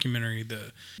documentary,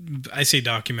 I say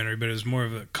documentary, but it was more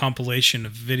of a compilation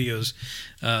of videos,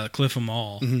 Cliff 'Em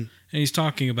All. Mm-hmm. And he's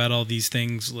talking about all these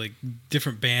things, like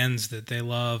different bands that they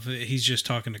love. He's just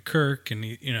talking to Kirk,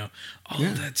 and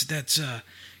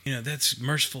that's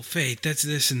Merciful Fate, that's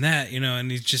this and that,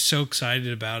 and he's just so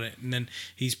excited about it. And then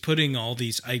he's putting all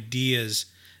these ideas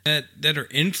that are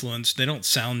influenced. They don't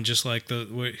sound just like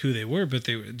who they were, but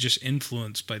they were just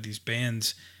influenced by these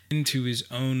bands into his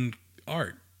own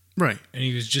art. Right. And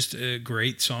he was just a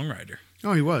great songwriter.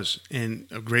 Oh, he was, and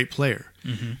a great player.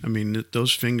 Mm-hmm.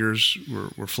 Those fingers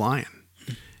were flying.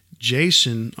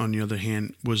 Jason, on the other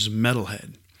hand, was a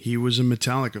metalhead. He was a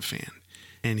Metallica fan,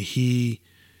 and he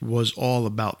was all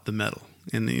about the metal.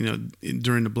 And,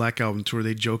 during the Black Album tour,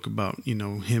 they joke about,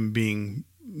 him being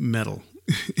metal.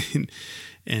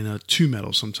 And too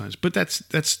metal sometimes, but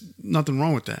that's nothing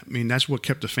wrong with that. That's what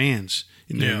kept the fans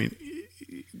in there. Yeah.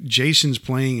 Jason's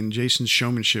playing and Jason's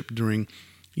showmanship during,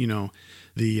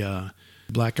 the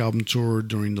Black Album tour,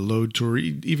 during the Load tour,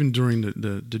 even during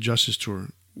the Justice tour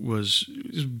was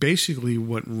basically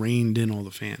what reined in all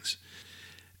the fans.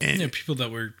 And Yeah, people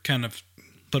that were kind of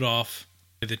put off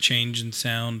by the change in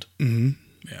sound.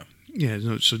 Yeah. yeah,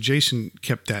 no, so Jason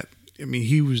kept that. I mean,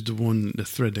 he was the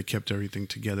thread that kept everything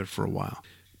together for a while.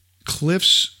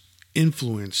 Cliff's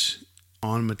influence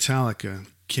on Metallica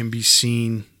can be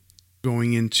seen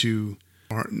going into,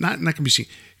 or not can be seen.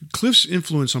 Cliff's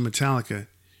influence on Metallica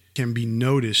can be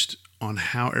noticed on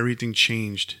how everything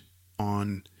changed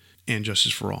on And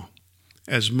Justice for All.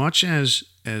 As much as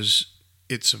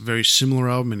it's a very similar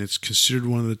album and it's considered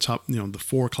one of the top, the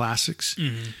 4 classics,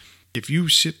 if you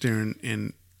sit there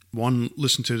and one,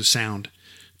 listen to the sound,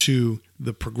 2,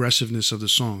 the progressiveness of the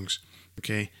songs,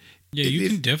 okay? Yeah, you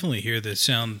can definitely hear the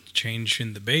sound change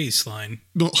in the bass line.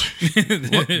 What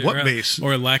bass?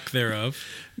 Or lack thereof.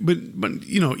 But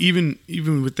even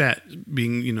with that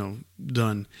being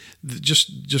done,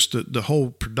 just the whole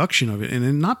production of it, and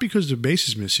then not because the bass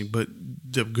is missing, but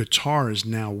the guitar is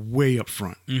now way up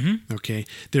front. Okay,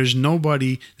 there's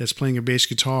nobody that's playing a bass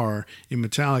guitar in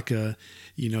Metallica,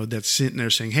 that's sitting there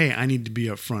saying, "Hey, I need to be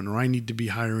up front," or "I need to be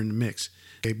higher in the mix."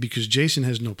 Okay, because Jason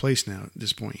has no place now at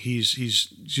this point. He's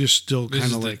just still kind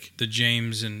of like the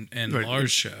James and right,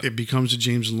 Lars show. It becomes a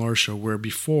James and Lars show, where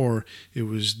before it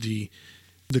was the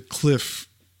Cliff,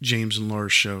 James and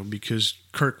Lars show, because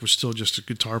Kirk was still just a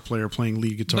guitar player playing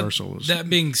lead guitar solos. That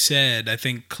being said, I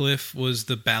think Cliff was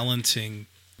the balancing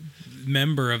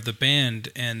member of the band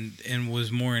and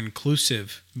was more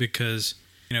inclusive because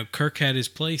Kirk had his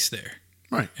place there,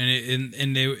 right?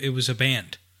 And it was a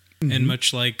band. And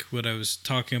much like what I was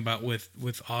talking about with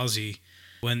Ozzy,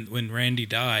 when Randy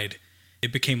died,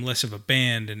 it became less of a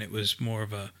band and it was more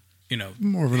of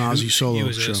more of an Ozzy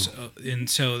solo show. And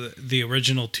so the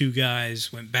original 2 guys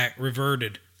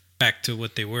reverted back to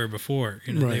what they were before.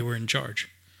 Right. They were in charge.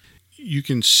 You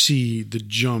can see the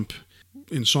jump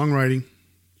in songwriting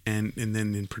and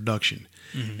then in production.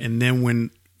 And then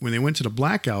when they went to the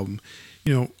Black Album,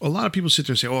 a lot of people sit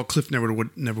there and say, "Oh, Cliff never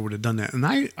would have done that," and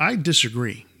I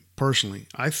disagree. Personally,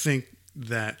 I think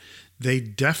that they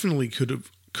definitely could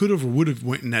have or would have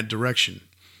went in that direction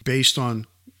based on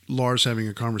Lars having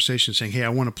a conversation saying, "Hey, I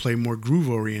want to play more groove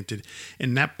oriented,"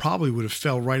 and that probably would have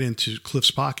fell right into Cliff's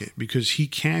pocket because he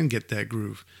can get that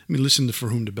groove. I mean, listen to For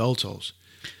Whom the Bell Tolls.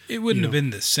 It wouldn't have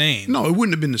been the same. No, it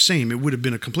wouldn't have been the same. It would have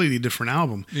been a completely different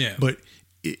album. Yeah, but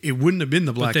it wouldn't have been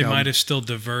the Black Album. But they might have still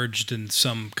diverged in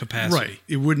some capacity. Right.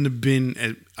 It wouldn't have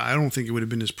been. I don't think it would have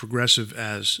been as progressive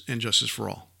as And Justice for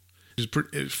All.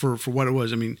 For what it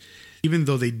was. I mean, even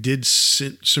though they did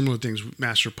similar things with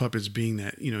Master of Puppets, being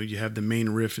that you have the main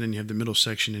riff and then you have the middle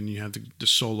section and you have the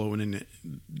solo and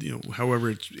then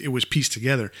however it was pieced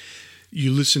together.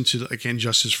 You listen to And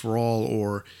Justice for All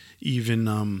or even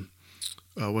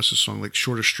what's the song like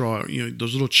Shorter Straw.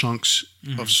 Those little chunks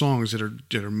of songs that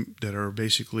are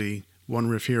basically one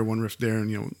riff here, one riff there,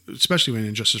 and especially when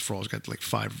And Justice for All has got like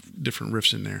 5 different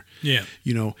riffs in there. Yeah,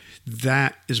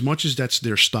 that as much as that's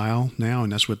their style now,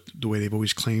 and that's the way they've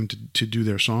always claimed to do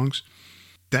their songs.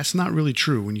 That's not really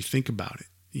true when you think about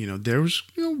it. There's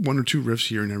 1 or 2 riffs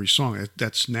here in every song.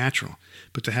 That's natural,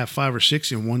 but to have 5 or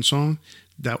 6 in one song,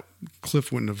 that Cliff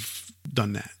wouldn't have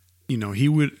done that. He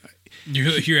would.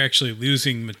 You're actually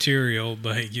losing material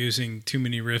by using too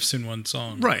many riffs in one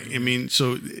song, right? I mean,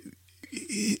 so.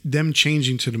 Them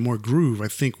changing to the more groove, I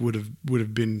think would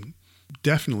have been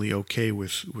definitely okay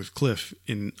with Cliff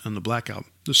on the Black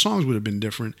Album. The songs would have been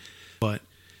different, but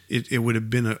it would have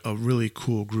been a really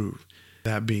cool groove.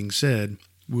 That being said,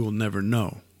 we will never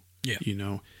know. Yeah,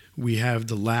 we have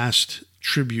the last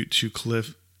tribute to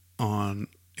Cliff on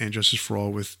And Justice for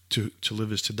All with To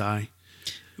Live Is to Die.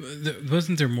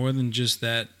 Wasn't there more than just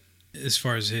that as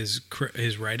far as his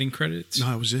writing credits? No,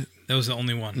 that was it. That was the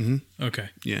only one. Mm-hmm. Okay.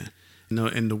 Yeah. No,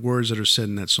 and the words that are said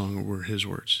in that song were his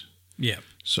words. Yeah.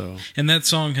 So, and that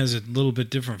song has a little bit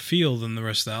different feel than the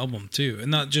rest of the album too,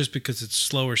 and not just because it's a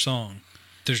slower song.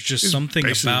 There's just something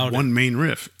about one main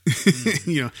riff,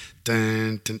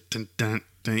 dun, dun, dun, dun,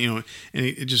 dun, and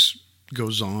it just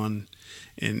goes on,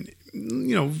 and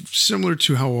similar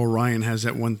to how Orion has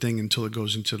that one thing until it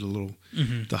goes into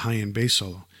the high end bass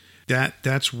solo.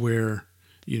 That's where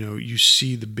you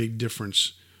see the big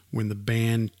difference when the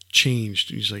band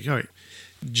changed. He's like, all right,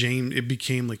 James. It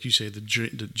became, like you say, the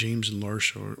James and Lars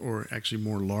show, or actually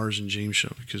more Lars and James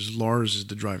show, because Lars is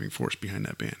the driving force behind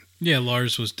that band. Yeah,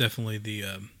 Lars was definitely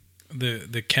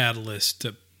the catalyst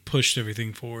that pushed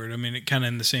everything forward. I mean, it kind of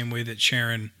in the same way that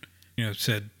Sharon,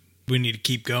 said we need to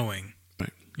keep going.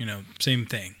 Right. Same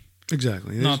thing.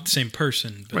 Exactly. Not the same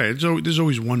person. But. Right. There's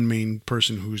always one main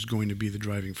person who's going to be the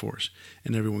driving force,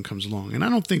 and everyone comes along. And I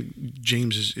don't think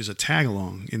James is a tag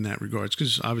along in that regards,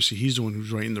 because obviously he's the one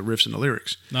who's writing the riffs and the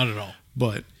lyrics. Not at all.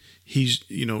 But he's,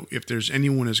 if there's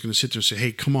anyone that's going to sit there and say,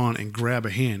 hey, come on and grab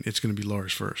a hand, it's going to be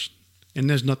Lars first. And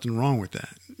there's nothing wrong with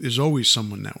that. There's always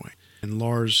someone that way. And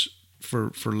Lars,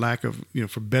 for lack of,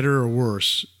 for better or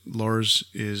worse, Lars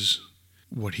is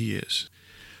what he is.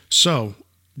 So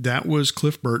that was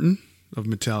Cliff Burton of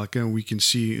Metallica, and we can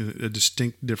see a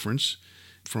distinct difference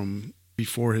from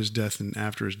before his death and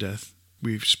after his death.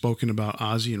 We've spoken about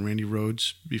Ozzy and Randy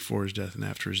Rhoads before his death and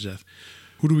after his death.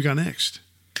 Who do we got next?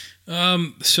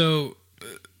 So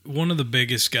one of the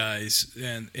biggest guys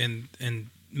and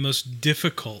most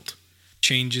difficult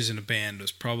changes in a band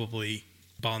was probably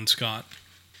Bon Scott,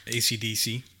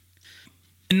 AC/DC.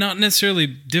 And not necessarily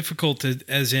difficult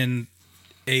as in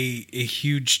a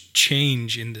huge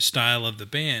change in the style of the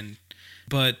band,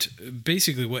 but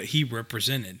basically what he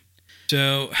represented.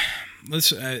 So let's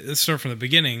start from the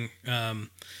beginning.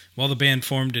 While the band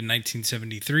formed in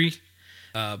 1973,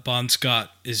 Bon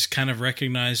Scott is kind of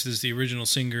recognized as the original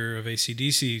singer of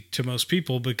AC/DC to most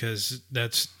people because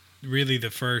that's really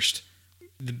the first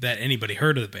that anybody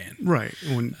heard of the band. Right.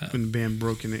 When the band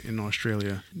broke in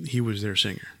Australia, he was their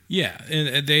singer. Yeah,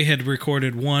 and they had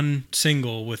recorded one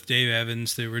single with Dave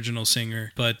Evans, the original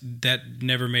singer, but that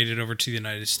never made it over to the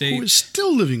United States. Who is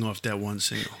still living off that one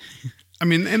single. I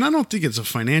mean, and I don't think it's a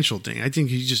financial thing. I think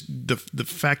he's just the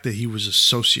fact that he was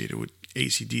associated with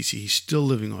AC/DC, he's still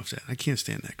living off that. I can't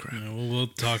stand that crap. Well, we'll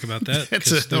talk about that.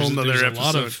 That's a whole nother episode. There's a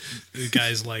lot of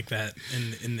guys like that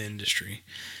in the industry.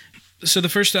 So the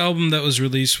first album that was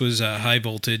released was High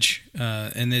Voltage,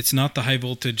 and it's not the High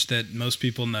Voltage that most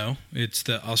people know. It's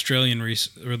the Australian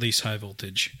release High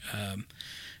Voltage.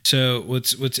 So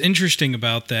what's interesting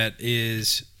about that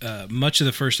is much of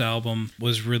the first album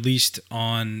was released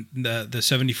on the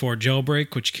 74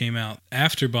 Jailbreak, which came out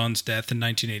after Bon's death in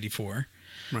 1984.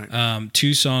 Right.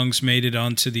 2 songs made it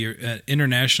onto the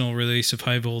international release of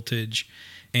High Voltage,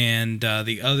 and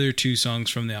the other 2 songs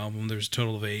from the album, there's a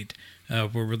total of 8,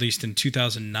 were released in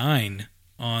 2009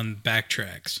 on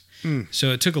Backtracks.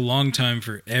 So it took a long time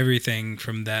for everything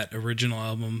from that original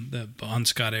album, the Bon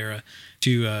Scott era,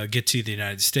 to get to the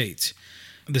United States.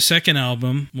 The second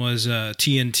album was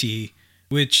TNT,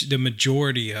 which the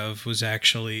majority of was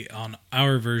actually on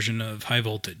our version of High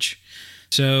Voltage.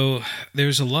 So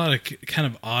there's a lot of kind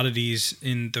of oddities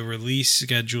in the release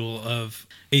schedule of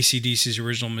AC/DC's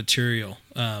original material.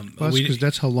 Well, that's because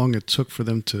that's how long it took for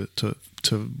them to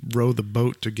row the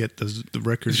boat to get the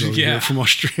records over here from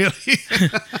Australia.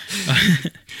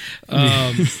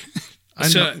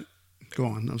 Go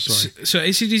on. I'm sorry. So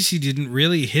AC/DC didn't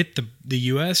really hit the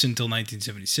U.S. until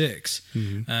 1976.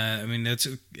 Mm-hmm. I mean, that's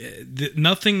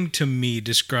nothing to me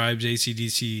describes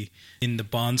AC/DC in the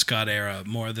Bon Scott era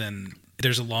more than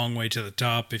there's a long way to the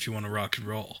top if you want to rock and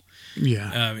roll.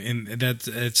 Yeah. And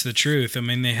that's the truth. I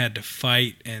mean, they had to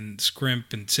fight and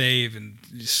scrimp and save and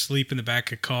sleep in the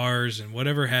back of cars and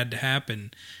whatever had to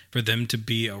happen for them to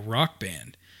be a rock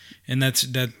band. And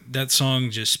that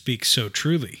song just speaks so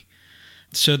truly.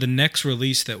 So the next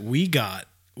release that we got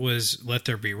was Let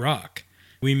There Be Rock.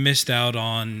 We missed out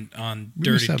on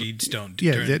Dirty Deeds Don't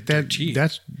Cheat.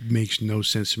 That makes no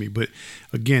sense to me. But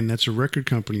again, that's a record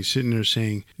company sitting there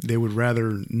saying they would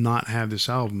rather not have this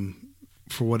album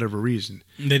for whatever reason.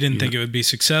 They didn't think it would be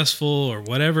successful or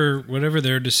whatever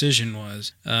their decision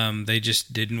was. They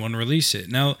just didn't want to release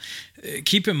it. Now,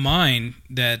 keep in mind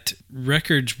that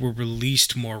records were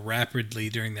released more rapidly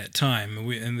during that time.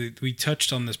 And we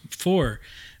touched on this before,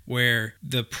 where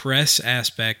the press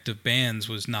aspect of bands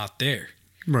was not there.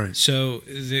 Right. So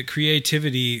the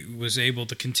creativity was able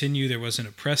to continue. There wasn't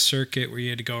a press circuit where you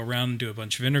had to go around and do a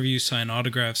bunch of interviews, sign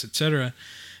autographs, etc.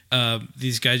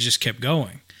 These guys just kept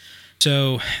going.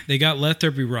 So they got Let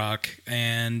There Be Rock,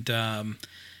 and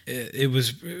it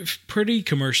was pretty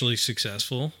commercially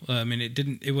successful. I mean,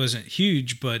 it wasn't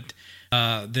huge, but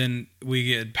then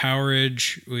we had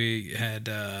Powerage. We had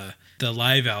the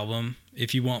live album,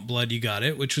 If You Want Blood, You Got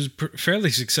It, which was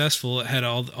fairly successful. It had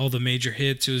all the major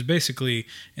hits. It was basically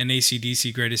an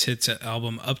AC/DC greatest hits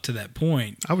album up to that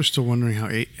point. I was still wondering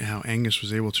how Angus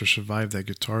was able to survive that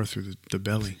guitar through the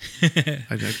belly.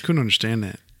 I couldn't understand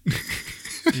that.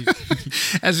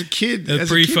 As a kid, the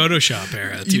pre-Photoshop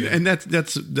era too. And that's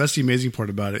the amazing part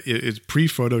about it. It's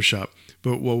pre-Photoshop.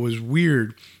 But what was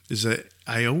weird is that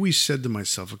I always said to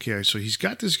myself, okay, so he's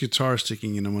got this guitar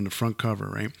sticking in him on the front cover,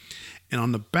 right? And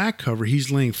on the back cover, he's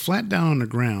laying flat down on the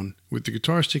ground with the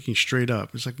guitar sticking straight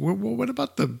up. It's like, what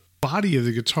about the body of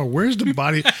the guitar. Where's the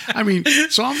body? I mean,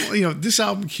 so this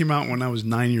album came out when I was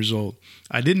 9 years old.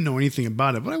 I didn't know anything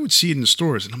about it, but I would see it in the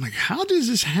stores, and I'm like, how does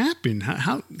this happen?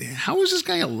 How is this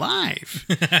guy alive?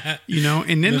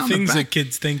 And then the on things the back, that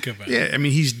kids think about. Yeah, I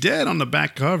mean, he's dead on the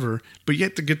back cover, but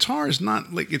yet the guitar is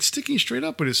not like it's sticking straight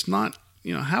up, but it's not.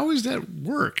 How does that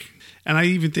work? And I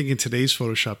even think in today's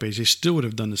Photoshop age, they still would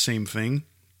have done the same thing.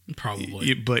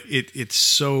 Probably. But it's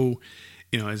so,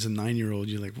 as a 9-year-old,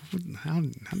 you're like, how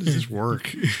does this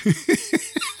work?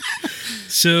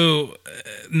 So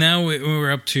now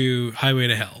we're up to Highway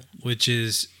to Hell, which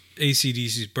is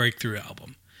AC/DC's breakthrough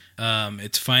album.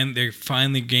 They're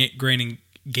finally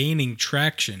gaining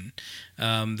traction.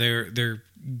 They're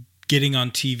getting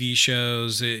on TV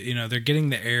shows. They're getting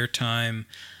the airtime.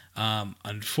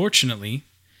 Unfortunately,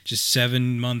 just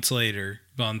 7 months later,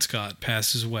 Bon Scott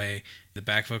passes away in the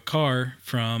back of a car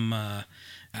from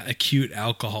acute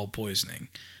alcohol poisoning.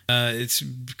 It's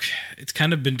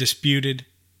kind of been disputed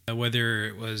whether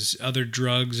it was other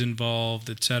drugs involved,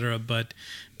 etc. But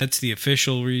that's the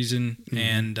official reason,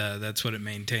 and that's what it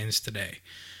maintains today.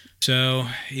 So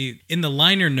in the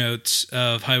liner notes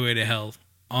of Highway to Hell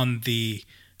on the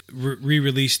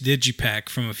re-released digipack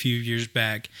from a few years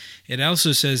back, it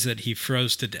also says that he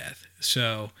froze to death.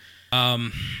 So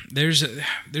there's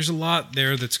a lot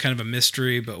there that's kind of a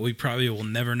mystery, but we probably will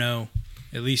never know,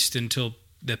 at least until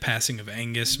the passing of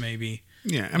Angus, maybe.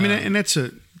 Yeah, I mean, and that's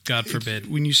a God forbid.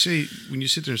 When you sit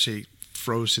there and say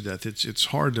froze to death, it's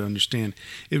hard to understand.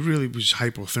 It really was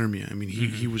hypothermia. I mean,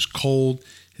 he was cold,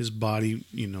 his body,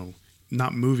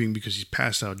 not moving because he's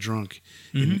passed out drunk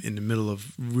in the middle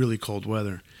of really cold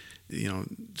weather.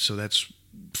 So that's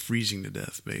freezing to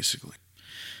death, basically.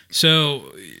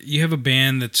 So you have a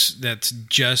band that's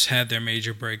just had their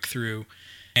major breakthrough,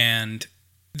 and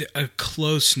a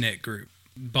close-knit group.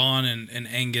 Bon and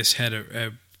Angus had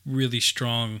a really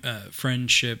strong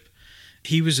friendship.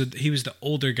 He was the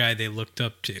older guy they looked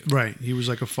up to. Right. He was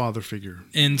like a father figure.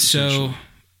 And so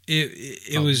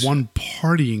it was one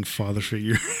partying father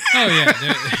figure. Oh yeah.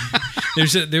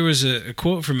 There was a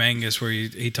quote from Angus where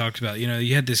he talked about,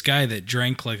 you had this guy that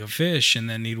drank like a fish, and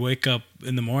then he'd wake up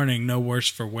in the morning no worse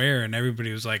for wear, and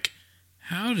everybody was like,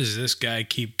 how does this guy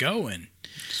keep going?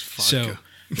 So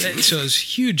it's a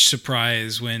huge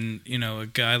surprise when, a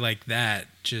guy like that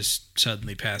just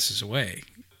suddenly passes away.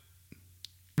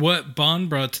 What Bon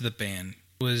brought to the band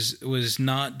was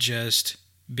not just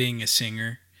being a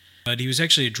singer, but he was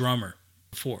actually a drummer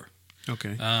before.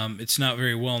 Okay. It's not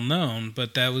very well known,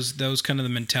 but that was kind of the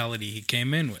mentality he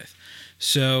came in with.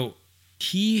 So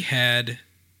he had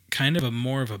kind of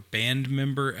more of a band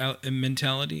member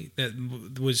mentality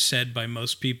that was said by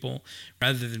most people,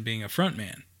 rather than being a front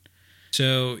man.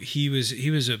 So he was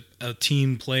a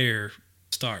team player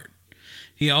start.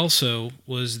 He also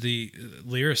was the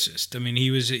lyricist. I mean, he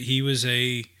was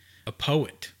a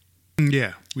poet.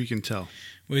 Yeah, we can tell.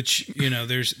 Which,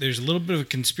 there's a little bit of a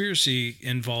conspiracy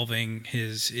involving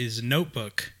his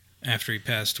notebook after he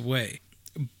passed away.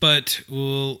 But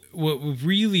what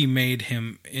really made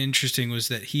him interesting was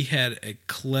that he had a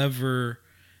clever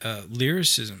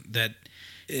lyricism that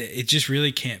it just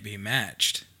really can't be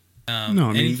matched. No,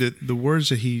 I mean, the words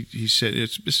that he said,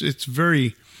 it's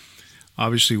very,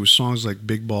 obviously with songs like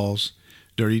Big Balls,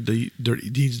 Dirty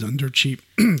Deeds Done Dirt Cheap.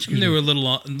 They were a little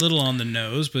on the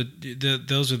nose, but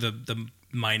those are the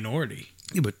minority.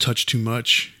 Yeah, but Touch Too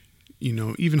Much,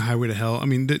 even Highway to Hell. I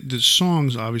mean, the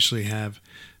songs obviously have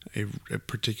a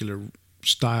particular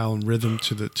style and rhythm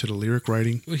to the lyric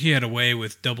writing. Well, he had a way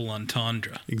with double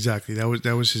entendre. Exactly.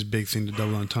 That was his big thing, the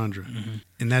double entendre. Mm-hmm.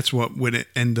 And that's what would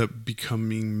end up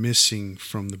becoming missing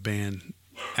from the band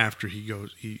after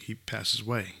he passes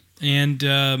away.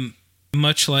 And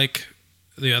much like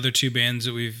the other two bands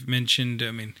that we've mentioned,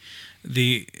 I mean,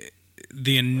 the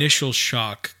initial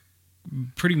shock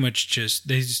pretty much just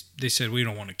they said we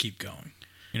don't want to keep going.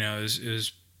 It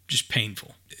was just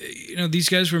painful. These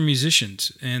guys were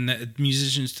musicians, and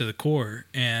musicians to the core,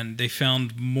 and they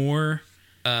found more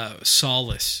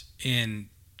solace in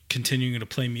continuing to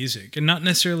play music, and not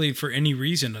necessarily for any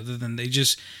reason other than they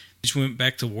just went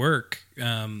back to work,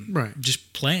 right?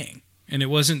 Just playing, and it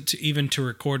wasn't even to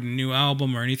record a new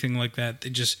album or anything like that.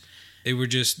 They were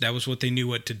just that was what they knew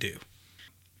what to do.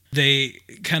 They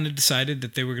kind of decided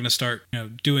that they were going to start,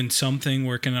 doing something,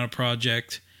 working on a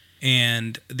project.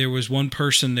 And there was one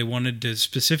person they wanted to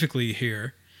specifically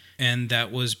hear, and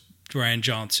that was Brian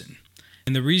Johnson.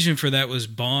 And the reason for that was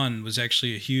Bon was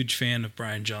actually a huge fan of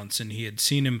Brian Johnson. He had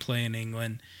seen him play in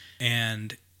England,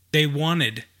 and they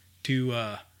wanted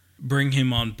to bring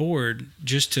him on board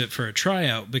just for a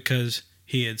tryout because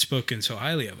he had spoken so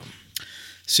highly of him.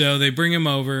 So they bring him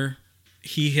over.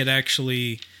 he had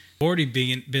actually already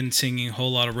been singing a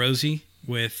whole lot of Rosie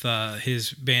with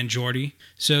his band Geordie.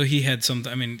 So he had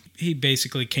something. I mean, he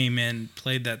basically came in,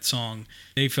 played that song.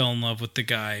 They fell in love with the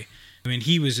guy. I mean,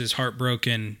 he was as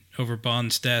heartbroken over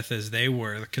Bond's death as they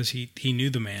were, because he knew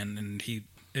the man, and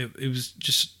it was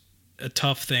just a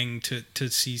tough thing to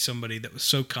see somebody that was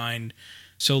so kind,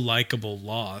 so likable,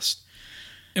 lost.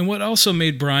 And what also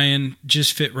made Brian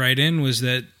just fit right in was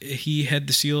that he had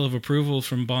the seal of approval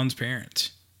from Bond's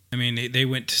parents. I mean, they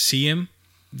went to see him.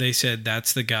 They said,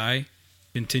 "That's the guy.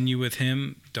 Continue with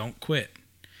him. Don't quit."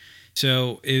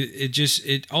 So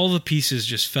it all the pieces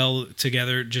just fell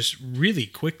together just really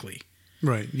quickly.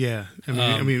 Right. Yeah.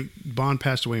 I mean, Bond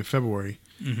passed away in February,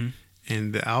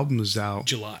 and the album is out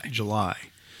July.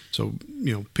 So,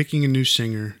 picking a new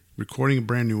singer, recording a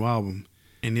brand new album,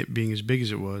 and it being as big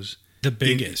as it was, the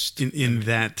biggest in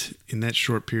that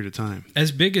short period of time,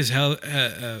 as big as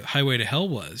Highway to Hell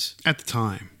was at the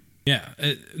time. Yeah.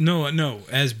 No,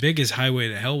 as big as Highway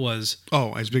to Hell was.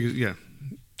 Oh, as big as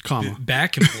comma.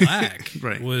 Back in Black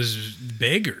right. was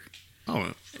bigger.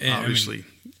 Oh, obviously.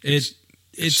 It's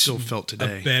still felt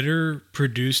today. A better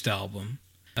produced album.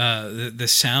 The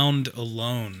sound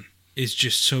alone is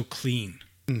just so clean,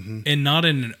 and not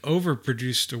in an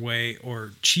overproduced way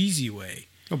or cheesy way.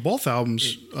 Well, both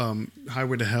albums,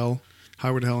 Highway to Hell,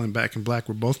 and Back in Black,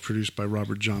 were both produced by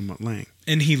Robert John Mutt Lange.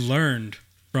 And he learned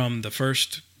from the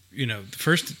first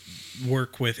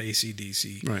work with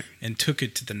AC/DC, right, and took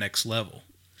it to the next level.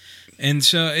 And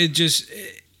so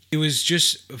it was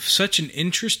just such an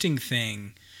interesting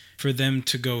thing for them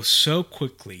to go so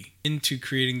quickly into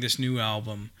creating this new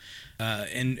album,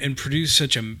 and produce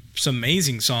some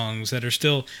amazing songs that are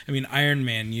still. I mean, Iron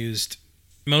Man used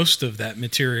most of that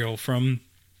material from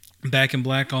Back in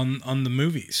Black on the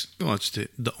movies. Well, it's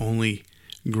the only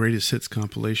greatest hits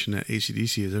compilation that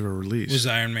AC/DC has ever released. Was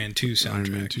Iron Man 2 soundtrack.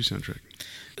 Iron Man 2 soundtrack.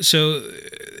 So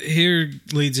here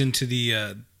leads into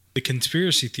the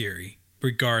conspiracy theory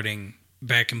regarding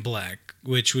Back in Black,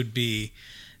 which would be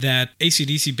that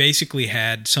AC/DC basically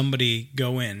had somebody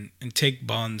go in and take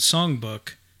Bond's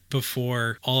songbook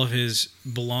before all of his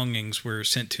belongings were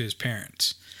sent to his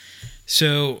parents.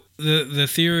 So the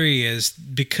theory is,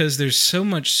 because there's so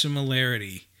much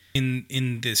similarity in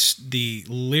the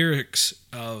lyrics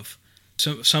of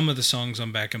some of the songs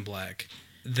on Back in Black,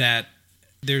 that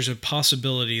there's a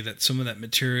possibility that some of that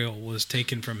material was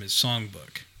taken from his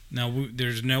songbook. Now,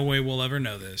 there's no way we'll ever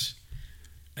know this.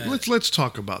 Let's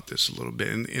talk about this a little bit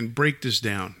and break this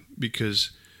down,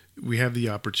 because we have the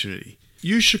opportunity.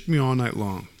 You Shook Me All Night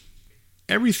Long.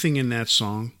 Everything in that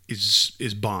song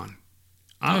is Bond.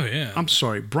 I'm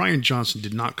sorry, Brian Johnson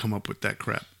did not come up with that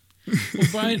crap.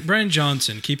 Well, Brian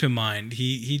Johnson, keep in mind,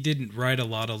 he didn't write a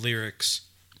lot of lyrics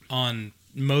on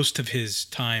most of his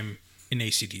time in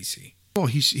AC/DC. Well,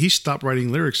 he stopped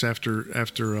writing lyrics after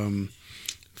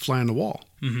Fly on the Wall.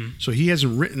 Mm-hmm. So he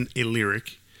hasn't written a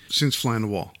lyric since Fly on the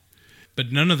Wall.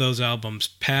 But none of those albums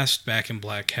past Back in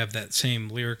Black have that same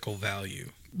lyrical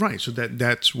value. Right, so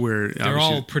that's where they're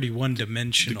all pretty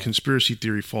one-dimensional. The conspiracy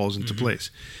theory falls into place.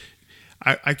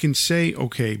 I can say,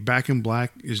 okay, Back in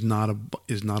Black is not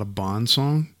a Bond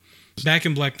song. Back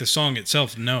in Black, the song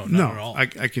itself, not at all. I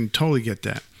can totally get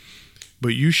that.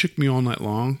 But You Shook Me All Night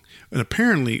Long, and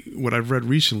apparently what I've read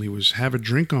recently was Have a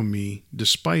Drink on Me,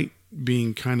 despite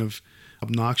being kind of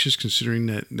obnoxious considering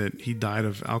that he died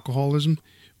of alcoholism,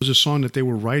 was a song that they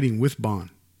were writing with Bond.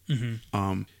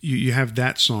 Mm-hmm. You have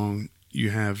that song.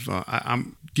 You have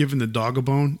I'm Giving the Dog a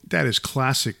Bone. That is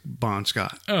classic Bon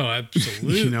Scott. Oh,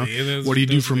 absolutely. What Do You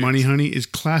Do for Money, Honey is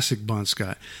classic Bon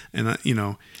Scott. And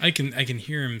I can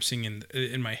hear him singing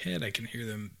in my head. I can hear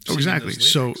them singing exactly.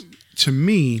 So to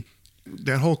me,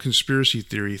 that whole conspiracy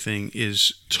theory thing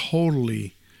is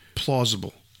totally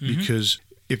plausible, because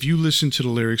if you listen to the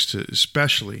lyrics to,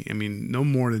 especially, I mean, no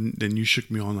more than You Shook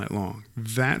Me All Night Long,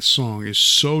 that song is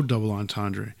so double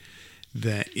entendre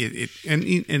that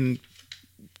and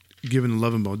Given the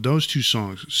Love and Bone, those two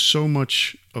songs, so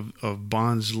much of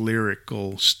Bond's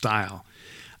lyrical style.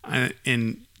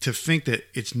 And to think that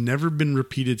it's never been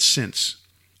repeated since,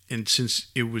 and since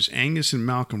it was Angus and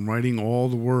Malcolm writing all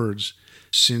the words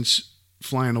since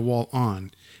Fly on the Wall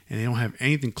on, and they don't have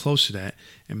anything close to that,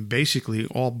 and basically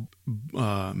all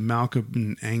Malcolm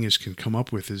and Angus can come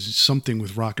up with is something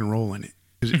with rock and roll in it.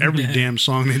 Because every damn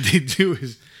song that they do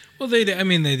is... Well, they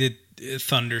did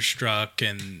Thunderstruck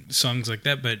and songs like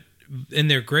that,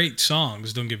 and they're great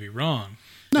songs, don't get me wrong.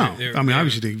 No,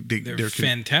 obviously they're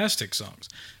fantastic songs,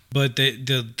 but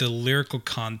the lyrical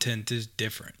content is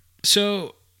different.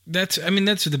 So that's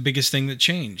the biggest thing that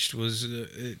changed was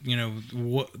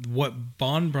what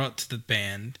Bond brought to the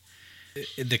band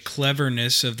the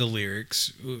cleverness of the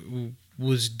lyrics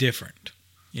was different.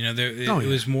 You know, it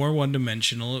was more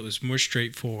one-dimensional. It was more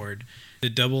straightforward. The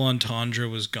double entendre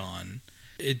was gone.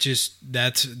 It just,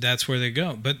 that's where they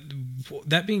go. But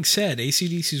that being said,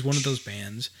 AC/DC is one of those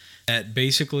bands that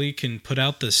basically can put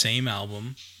out the same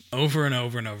album over and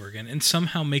over and over again and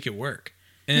somehow make it work.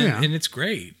 And it's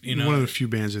great. You know, one of the few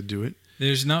bands that do it.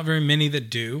 There's not very many that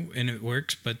do, and it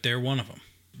works, but they're one of them.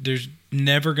 There's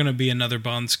never going to be another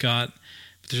Bon Scott,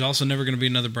 but there's also never going to be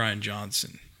another Brian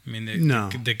Johnson. I mean,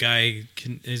 the guy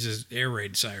is his air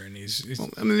raid siren. Well,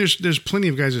 I mean, there's plenty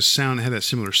of guys that have that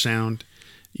similar sound.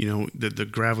 You know, the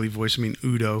gravelly voice. I mean,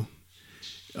 Udo,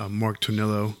 Mark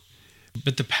Tonello.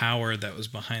 But the power that was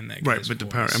behind that, right? But the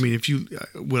power. I mean,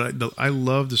 I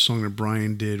love the song that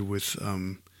Brian did with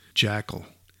Jackal.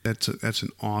 That's an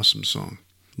awesome song,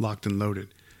 Locked and Loaded.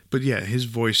 But yeah, his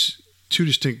voice, two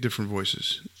distinct different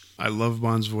voices. I love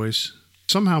Bon's voice.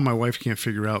 Somehow my wife can't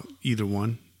figure out either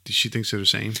one. She thinks they're the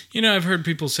same. You know, I've heard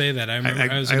people say that. I remember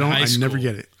I was in high school. I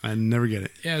never get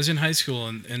it. Yeah, I was in high school,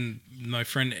 and my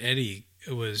friend Eddie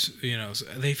was, you know,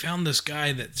 they found this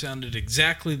guy that sounded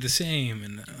exactly the same,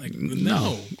 and like,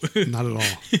 no. Not at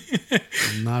all.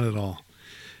 Not at all.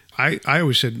 I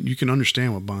always said you can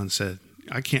understand what Bon said.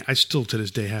 I still to this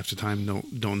day half the time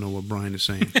don't know what Brian is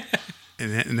saying.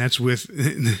 and that's with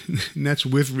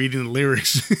reading the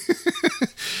lyrics.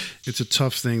 It's a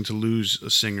tough thing to lose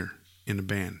a singer in a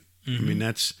band. Mm-hmm. I mean,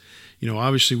 that's, you know,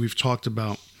 obviously we've talked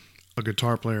about a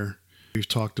guitar player, we've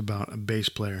talked about a bass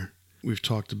player, we've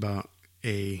talked about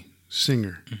a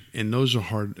singer, and those are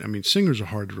hard. I mean, singers are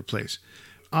hard to replace.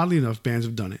 Oddly enough, bands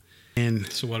have done it.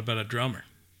 And so what about a drummer?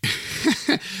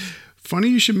 Funny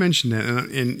you should mention that.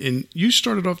 And you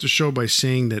started off the show by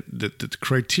saying that the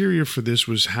criteria for this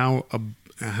was how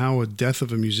a death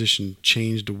of a musician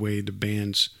changed the way the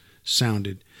bands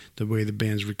sounded, the way the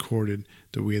bands recorded,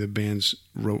 the way the bands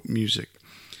wrote music.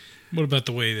 What about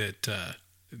the way that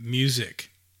music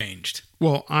changed?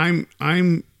 Well, I'm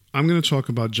going to talk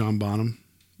about John Bonham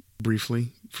briefly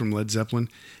from Led Zeppelin,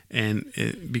 and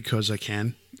because I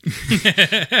can,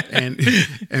 and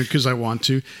because I want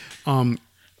to. Well,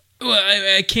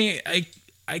 I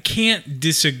can't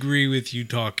disagree with you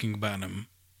talking about him,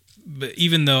 but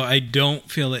even though I don't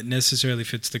feel it necessarily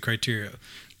fits the criteria,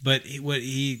 but what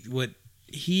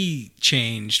he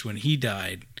changed when he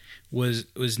died was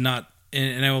not,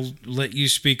 and I will let you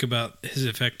speak about his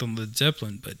effect on Led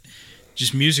Zeppelin, but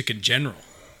just music in general.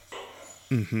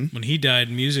 Mm-hmm. When he died,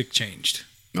 music changed.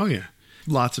 Oh yeah,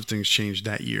 lots of things changed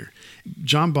that year.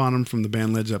 John Bonham from the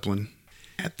band Led Zeppelin,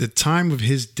 at the time of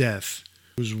his death,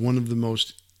 was one of the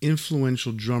most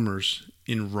influential drummers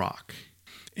in rock.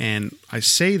 And I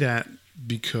say that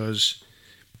because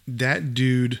that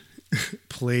dude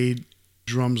played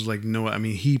drums like no, I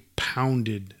mean, he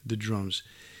pounded the drums.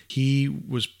 He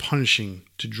was punishing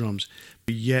to drums,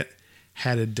 but yet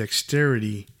had a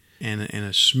dexterity and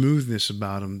a smoothness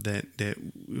about him that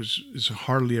was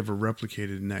hardly ever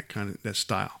replicated in that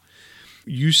style.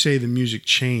 You say the music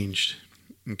changed,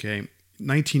 okay?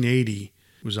 1980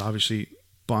 was obviously,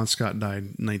 Bon Scott died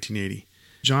in 1980.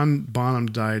 John Bonham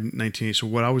died in 1980. So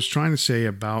what I was trying to say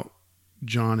about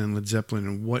John and Led Zeppelin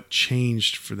and what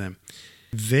changed for them,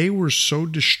 they were so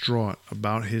distraught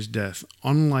about his death,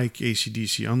 unlike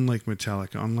AC/DC, unlike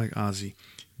Metallica, unlike Ozzy,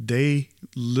 they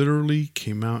literally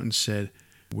came out and said,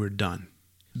 "We're done."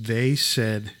 They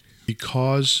said,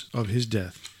 because of his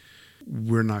death,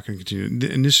 we're not going to continue.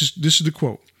 And this is the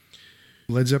quote.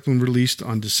 Led Zeppelin released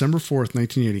on December 4th,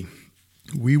 1980.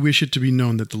 "We wish it to be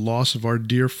known that the loss of our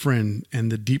dear friend and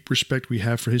the deep respect we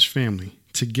have for his family,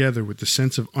 together with the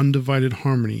sense of undivided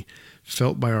harmony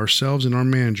felt by ourselves and our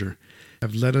manager,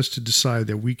 have led us to decide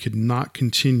that we could not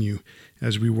continue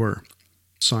as we were."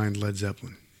 Signed, Led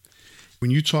Zeppelin.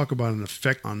 When you talk about an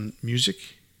effect on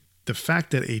music, the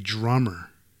fact that a drummer,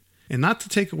 and not to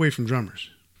take away from drummers,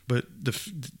 but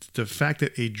the fact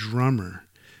that a drummer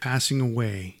passing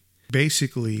away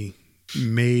basically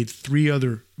made three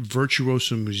other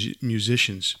virtuoso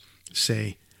musicians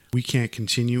say, we can't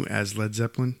continue as Led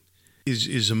Zeppelin,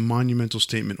 is a monumental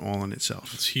statement all in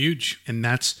itself. It's huge. And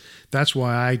that's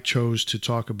why I chose to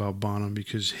talk about Bonham,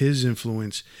 because his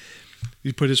influence,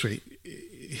 you put it this way,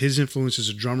 his influence as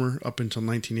a drummer up until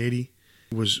 1980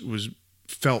 was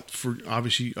felt for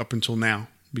obviously up until now,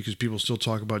 because people still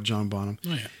talk about John Bonham.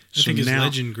 Oh yeah, I think his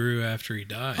legend grew after he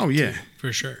died. Oh yeah, too,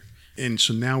 for sure. And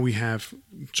so now we have,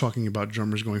 talking about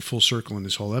drummers going full circle in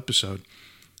this whole episode,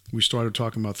 we started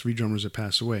talking about three drummers that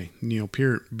passed away, Neil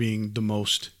Peart being the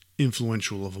most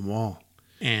influential of them all.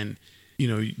 And, you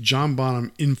know, John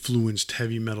Bonham influenced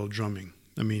heavy metal drumming.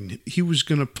 I mean, he was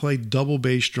going to play double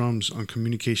bass drums on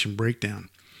Communication Breakdown.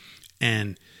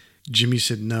 And Jimmy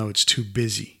said, no, it's too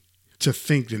busy. To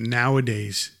think that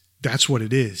nowadays, that's what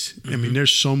it is. I mean,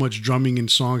 there's so much drumming in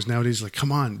songs nowadays. Like,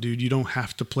 come on, dude, you don't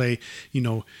have to play,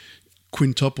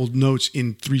 quintupled notes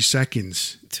in 3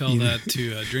 seconds. Tell that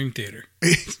to Dream Theater.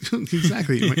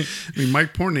 Exactly. I mean,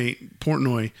 Mike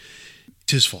Portnoy,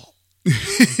 it's his fault.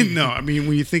 No, I mean,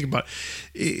 when you think about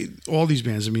it, all these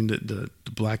bands, I mean, the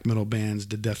black metal bands,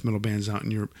 the death metal bands out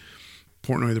in Europe,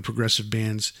 Portnoy, the progressive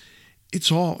bands,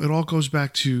 it all goes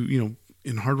back to,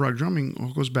 in hard rock drumming,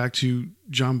 all goes back to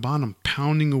John Bonham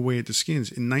pounding away at the skins.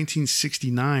 In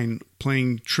 1969,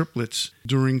 playing triplets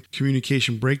during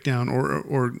Communication Breakdown,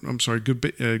 or I'm sorry,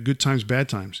 Good Times, Bad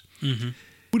Times,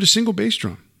 with a single bass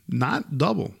drum, not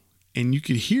double, and you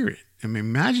could hear it. I mean,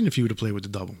 imagine if he would have played with the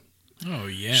double. Oh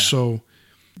yeah. So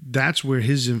that's where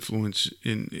his influence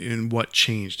in what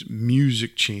changed.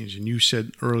 Music changed, and you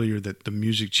said earlier that the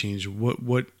music changed.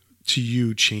 What to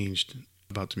you changed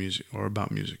about the music or about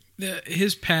music?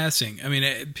 His passing. I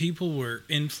mean, people were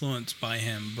influenced by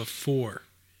him before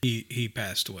he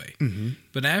passed away,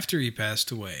 but after he passed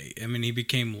away, I mean, he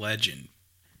became legend.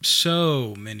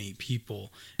 So many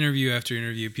people, interview after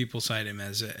interview, people cite him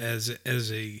as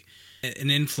an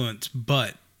influence,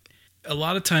 but a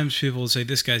lot of times people will say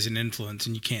this guy's an influence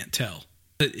and you can't tell.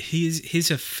 But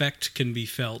his effect can be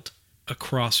felt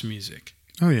across music.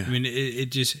 Oh, yeah. I mean,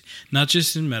 it just, not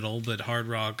just in metal, but hard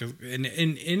rock, in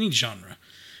any genre.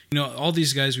 All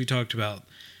these guys we talked about,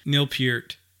 Neil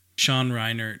Peart, Sean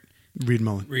Reinert, Reed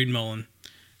Mullen,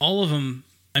 all of them,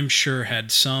 I'm sure,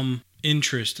 had some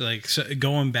interest, like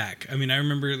going back. I mean, I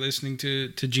remember listening to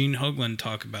Gene Hoglan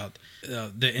talk about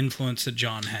the influence that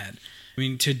John had. I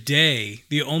mean, today,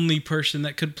 the only person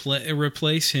that could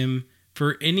replace him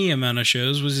for any amount of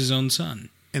shows was his own son.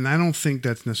 And I don't think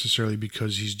that's necessarily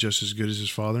because he's just as good as his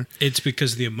father. It's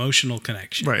because of the emotional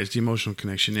connection. Right, it's the emotional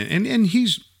connection. And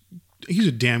he's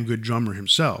a damn good drummer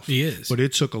himself. He is. But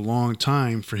it took a long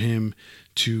time for him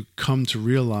to come to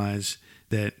realize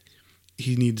that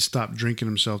he needed to stop drinking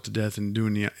himself to death and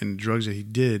doing the drugs that he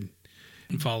did.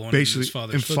 And following his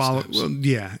father's footsteps.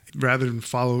 Rather than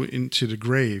follow into the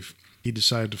grave, he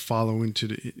decided to follow into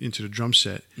the drum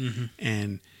set.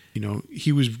 And,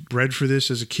 he was bred for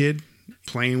this as a kid,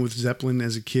 playing with Zeppelin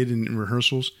as a kid in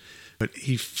rehearsals. But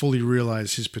he fully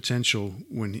realized his potential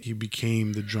when he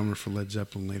became the drummer for Led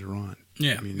Zeppelin later on.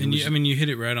 Yeah, you hit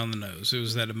it right on the nose. It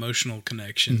was that emotional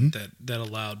connection that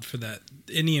allowed for that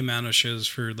any amount of shows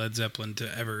for Led Zeppelin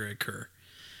to ever occur.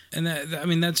 And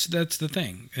that's the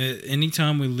thing.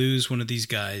 Anytime we lose one of these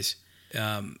guys,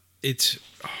 it's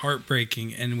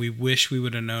heartbreaking, and we wish we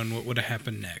would have known what would have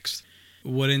happened next.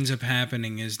 What ends up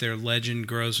happening is their legend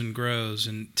grows and grows,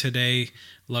 and today,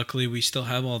 luckily, we still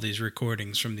have all these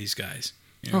recordings from these guys.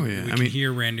 We can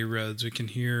hear Randy Rhoads. We can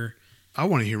hear. I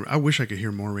wish I could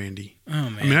hear more Randy. Oh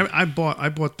man! I mean, I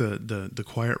bought the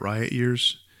Quiet Riot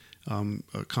years,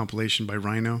 a compilation by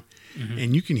Rhino,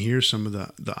 and you can hear some of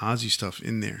the Ozzy stuff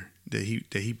in there that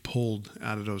he pulled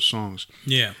out of those songs.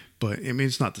 Yeah, but I mean,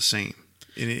 it's not the same.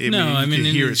 You can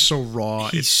hear it's so raw.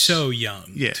 He's so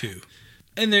young, too.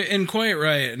 And Quiet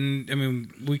Riot, and I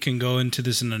mean, we can go into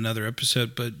this in another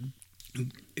episode, but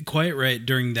Quiet Riot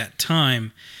during that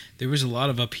time, there was a lot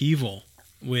of upheaval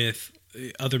with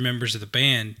other members of the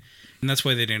band, and that's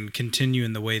why they didn't continue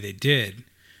in the way they did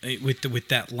with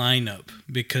that lineup,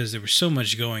 because there was so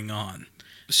much going on.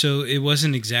 So it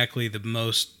wasn't exactly the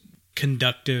most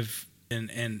conductive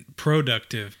and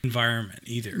productive environment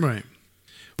either. Right.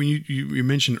 When you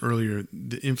mentioned earlier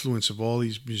the influence of all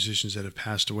these musicians that have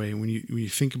passed away, and when you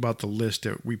think about the list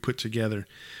that we put together,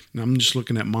 and I'm just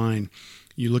looking at mine,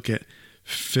 you look at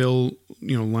Phil,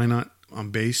 Lynott on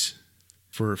bass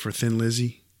for Thin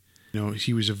Lizzy.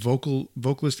 He was a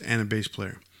vocalist and a bass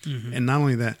player, and not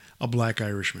only that, a black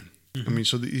Irishman. I mean,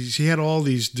 so he had all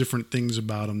these different things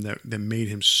about him that made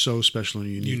him so special and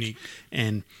unique.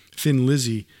 And Thin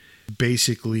Lizzy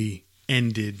basically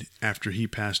ended after he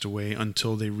passed away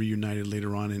until they reunited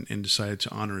later on and decided to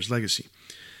honor his legacy.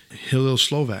 Hillel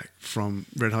Slovak from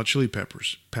Red Hot Chili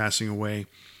Peppers passing away,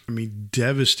 I mean,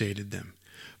 devastated them.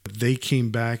 But they came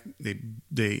back,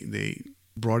 they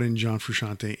brought in John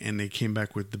Frusciante, and they came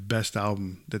back with the best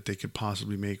album that they could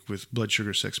possibly make with Blood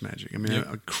Sugar Sex Magik. I mean, an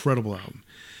incredible album.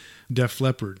 Def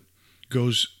Leppard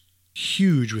goes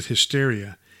huge with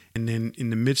Hysteria, and then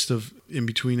in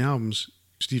between albums,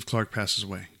 Steve Clark passes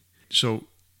away. So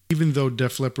even though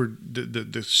Def Leppard,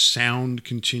 the sound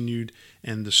continued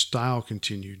and the style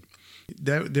continued,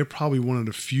 they're probably one of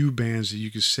the few bands that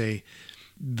you could say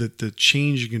that the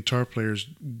change in guitar players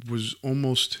was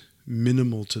almost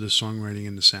minimal to the songwriting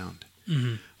and the sound.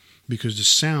 because the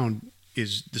sound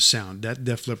is the sound. That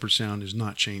Def Leppard sound is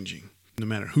not changing, no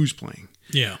matter who's playing.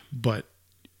 Yeah. But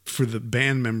for the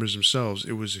band members themselves,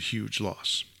 it was a huge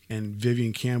loss. And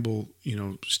Vivian Campbell,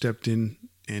 stepped in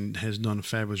and has done a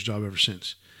fabulous job ever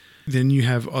since. Then you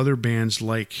have other bands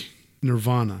like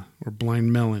Nirvana or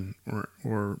Blind Melon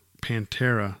or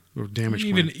Pantera or Damage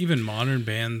Plan. Even modern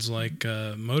bands like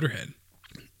Motorhead.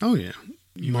 Oh, yeah.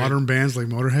 Modern bands like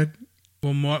Motorhead?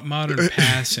 Well, modern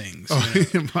passings.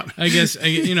 I guess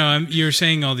you're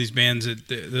saying all these bands that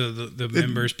the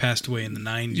members passed away in the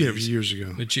 90s. Yeah, years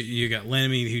ago. But you got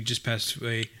Lemmy who just passed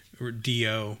away, or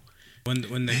Dio.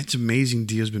 It's amazing.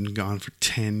 Dio's been gone for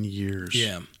 10 years.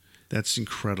 Yeah, that's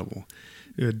incredible.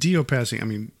 Dio passing. I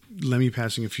mean, Lemmy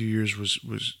passing a few years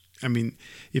was. I mean,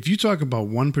 if you talk about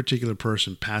one particular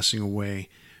person passing away,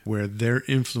 where their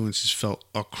influence is felt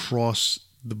across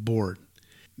the board,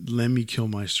 Lemmy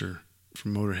Kilmister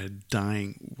from Motorhead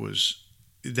dying was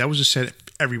a set.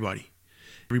 Everybody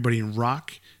in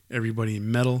rock, everybody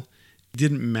in metal. It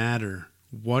didn't matter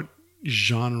what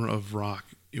genre of rock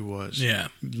it was. Yeah,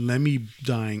 Lemmy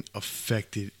dying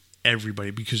affected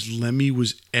everybody because Lemmy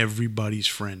was everybody's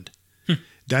friend.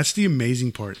 That's the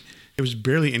amazing part. There was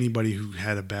barely anybody who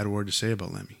had a bad word to say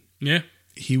about Lemmy. Yeah,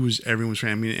 he was everyone's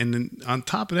friend. I mean, and then on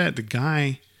top of that, the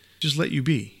guy just let you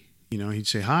be. He'd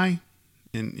say hi,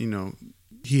 and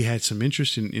he had some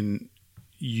interest in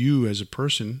you as a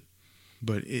person,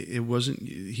 but it wasn't.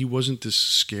 He wasn't this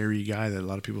scary guy that a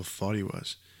lot of people thought he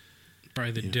was.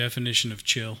 Probably the definition of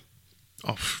chill.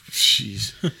 Oh,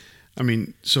 jeez. I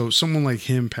mean, so someone like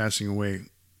him passing away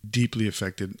deeply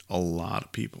affected a lot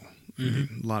of people. I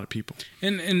mean, a lot of people.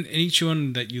 And each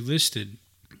one that you listed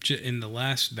in the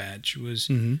last batch was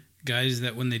guys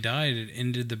that when they died, it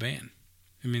ended the band.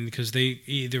 I mean, because they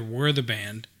either were the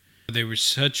band, or they were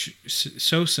so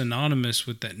synonymous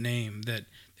with that name that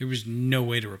there was no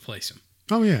way to replace them.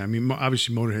 Oh, yeah. I mean,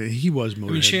 obviously Motorhead. He was Motorhead.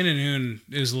 I mean, Shannon Hoon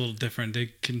is a little different.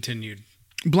 They continued.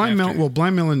 Blind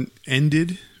Melon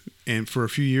ended and for a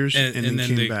few years, and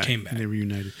then they came back. And they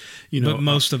reunited. But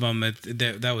most of them,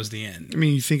 that was the end. I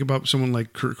mean, you think about someone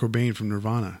like Kurt Cobain from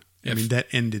Nirvana. I mean, that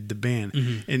ended the band,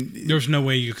 and there's no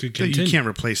way you could continue. You can't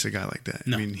replace a guy like that.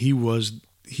 No. I mean, he was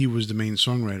the main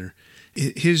songwriter.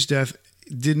 His death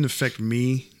didn't affect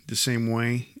me the same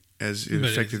way as it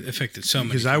affected so many.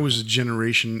 Because I was a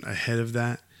generation ahead of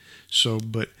that. So,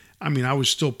 but I mean, I was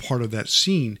still part of that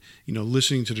scene.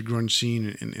 Listening to the grunge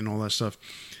scene and all that stuff.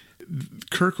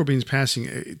 Kurt Cobain's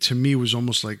passing to me was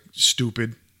almost like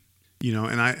stupid,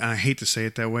 and I hate to say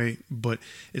it that way, but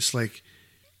it's like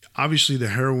obviously the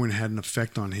heroin had an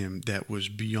effect on him that was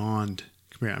beyond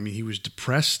compare. I mean, he was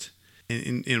depressed,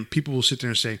 and people will sit there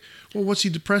and say, well, what's he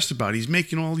depressed about? He's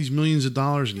making all these millions of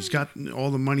dollars, and he's got all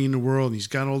the money in the world, and he's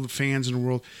got all the fans in the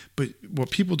world. But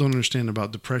what people don't understand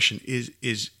about depression is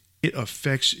it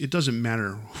affects, it doesn't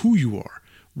matter who you are,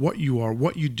 what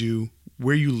you do,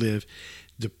 where you live.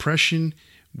 Depression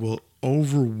will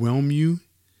overwhelm you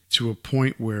to a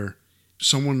point where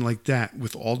someone like that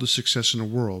with all the success in the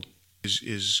world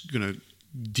is going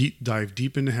to dive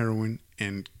deep into heroin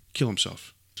and kill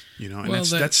himself. And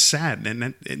that's sad.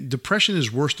 And depression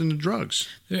is worse than the drugs.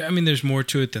 I mean, there's more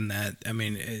to it than that. I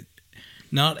mean,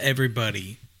 not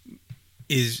everybody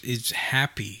is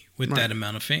happy with that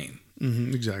amount of fame.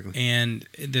 Mm-hmm, exactly. And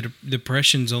the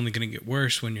depression's only going to get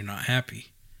worse when you're not happy.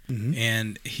 Mm-hmm.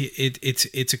 And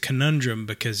it's a conundrum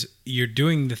because you're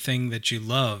doing the thing that you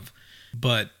love,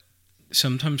 but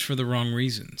sometimes for the wrong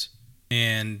reasons.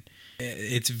 And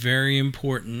it's very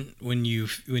important when you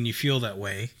feel that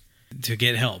way to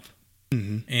get help.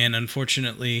 Mm-hmm. And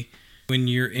unfortunately, when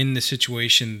you're in the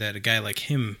situation that a guy like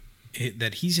him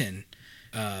that he's in,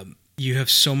 you have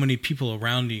so many people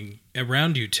around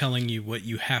you telling you what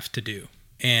you have to do,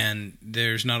 and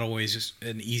there's not always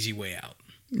an easy way out.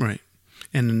 Right.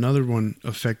 And another one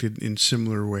affected in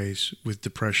similar ways with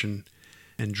depression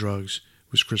and drugs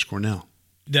was Chris Cornell.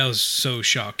 That was so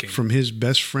shocking. From his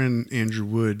best friend, Andrew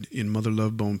Wood, in Mother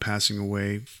Love Bone passing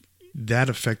away, that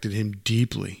affected him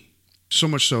deeply. So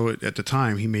much so, at the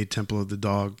time, he made Temple of the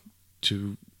Dog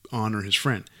to honor his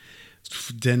friend.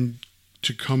 Then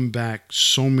to come back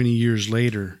so many years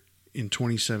later in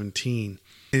 2017...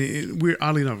 And we're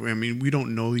oddly enough, I mean, we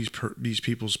don't know these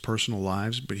people's personal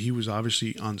lives, but he was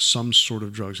obviously on some sort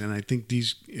of drugs, and I think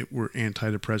these were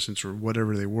antidepressants or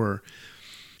whatever they were,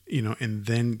 and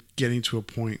then getting to a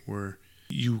point where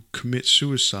you commit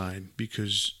suicide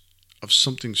because of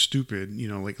something stupid,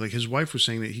 like his wife was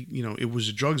saying that it was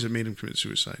the drugs that made him commit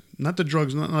suicide, not the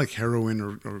drugs, not like heroin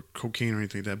or cocaine or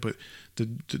anything like that, but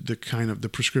the kind of the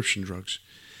prescription drugs,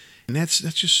 and that's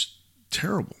just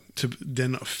terrible to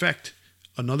then affect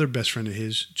another best friend of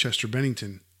his, Chester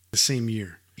Bennington, the same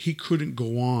year. He couldn't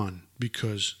go on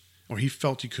or he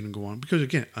felt he couldn't go on because,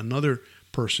 again, another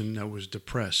person that was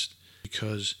depressed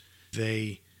because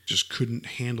they just couldn't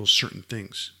handle certain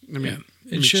things. I mean,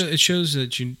 it shows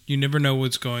that you never know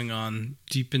what's going on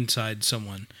deep inside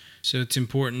someone. So it's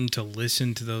important to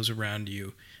listen to those around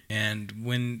you. And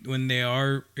when they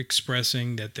are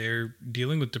expressing that they're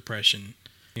dealing with depression,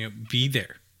 be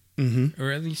there. Mm-hmm.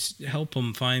 Or at least help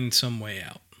them find some way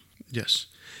out. Yes.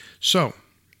 So,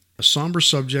 a somber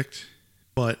subject,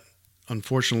 but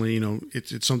unfortunately,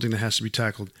 it's something that has to be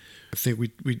tackled. I think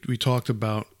we talked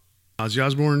about Ozzy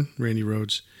Osbourne, Randy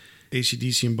Rhoads,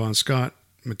 AC/DC and Bon Scott,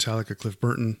 Metallica, Cliff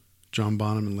Burton, John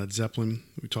Bonham and Led Zeppelin.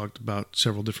 We talked about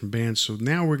several different bands. So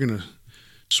now we're going to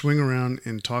swing around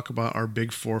and talk about our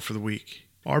big four for the week.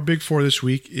 Our big four this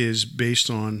week is based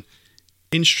on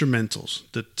instrumentals.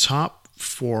 The top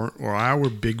four, or our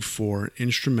big four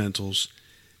instrumentals,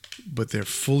 but they're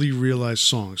fully realized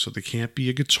songs. So they can't be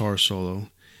a guitar solo.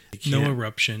 No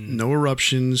eruption. No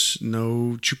eruptions.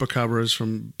 No chupacabras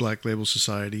from Black Label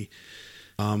Society.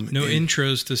 No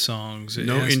intros to songs.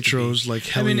 No intros like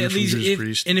Hellier from Judas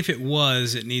Priest. And if it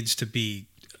was, it needs to be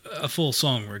a full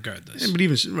song regardless. But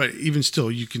even still,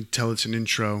 you can tell it's an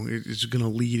intro. It's going to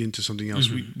lead into something else.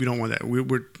 Mm-hmm. We don't want that.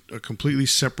 We're a completely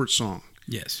separate song.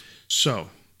 Yes. So,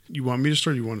 you want me to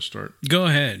start or you want to start? Go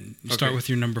ahead. Start with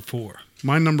your number 4.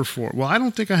 My number 4. Well, I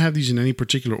don't think I have these in any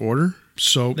particular order.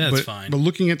 So that's fine. But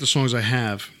looking at the songs I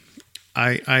have,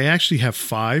 I actually have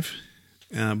 5.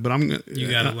 But I'm you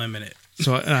got to limit it.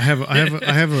 So I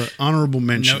have an honorable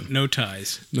mention. No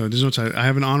ties. No, there's no ties. I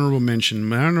have an honorable mention.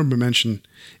 My honorable mention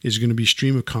is going to be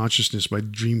 "Stream of Consciousness" by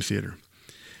Dream Theater,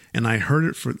 and I heard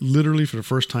it for the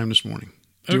first time this morning.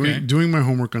 Doing my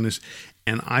homework on this,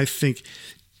 and I think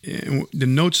the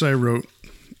notes I wrote,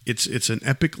 it's an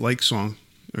epic-like song,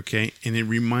 okay, and it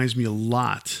reminds me a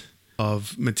lot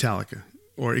of Metallica.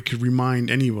 Or it could remind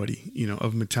anybody,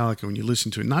 of Metallica when you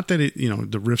listen to it. Not that it,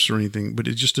 the riffs or anything, but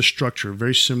it's just a structure,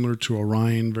 very similar to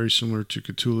Orion, very similar to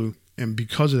Cthulhu. And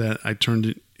because of that,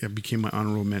 it became my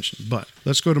honorable mention. But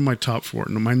let's go to my top 4.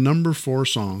 Now, my number 4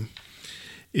 song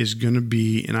is going to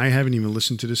be, and I haven't even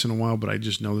listened to this in a while, but I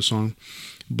just know the song,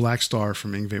 Black Star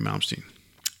from Yngwie Malmsteen.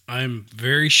 I'm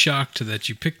very shocked that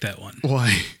you picked that one.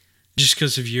 Why? Just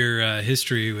because of your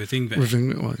history with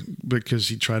Yngwie. Well, because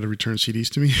he tried to return CDs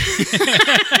to me.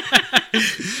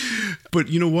 But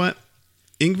you know what?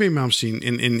 Yngwie Malmsteen,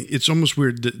 and it's almost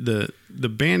weird. The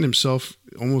band himself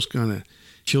almost kind of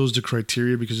kills the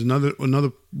criteria because another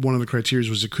one of the criteria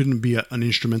was it couldn't be an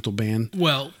instrumental band.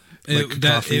 Well,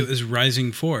 it was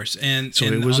Rising Force, and so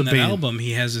and it was on a that band. album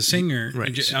he has a singer.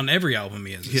 Right. On every album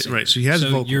he has a singer. Right, so he has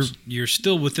vocals. You're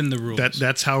still within the rules.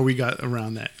 That's how we got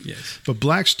around that. Yes. But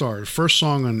Black Star, the first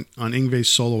song on Yngwie's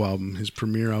solo album, his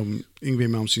premiere album, Yngwie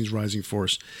Malmsteen's Rising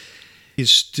Force, is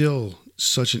still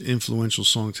such an influential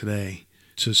song today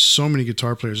to so many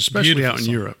guitar players, especially Beautiful out in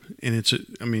song. Europe. And it's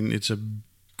a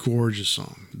gorgeous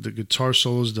song. The guitar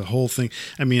solos, the whole thing.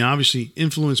 I mean, obviously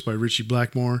influenced by Ritchie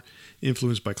Blackmore,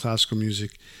 influenced by classical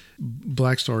music.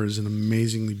 Black Star is an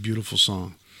amazingly beautiful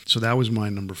song. So that was my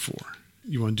number 4.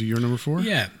 You want to do your number 4?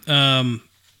 Yeah.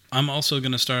 I'm also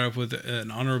going to start off with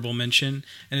an honorable mention,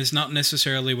 and it's not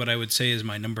necessarily what I would say is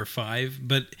my number 5,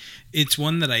 but it's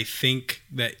one that I think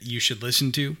that you should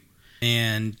listen to,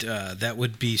 and that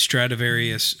would be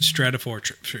Stradivarius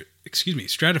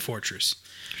Stratofortress.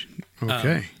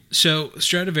 Okay. So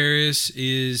Stradivarius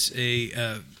is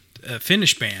a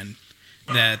Finnish band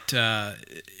that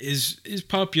is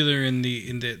popular in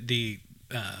the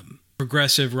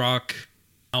progressive rock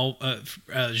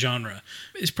genre.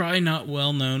 It's probably not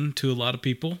well known to a lot of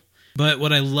people, but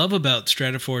what I love about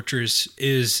Stratofortress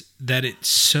is that it's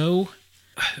so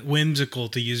whimsical,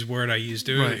 to use the word I used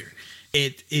earlier.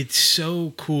 Right. It's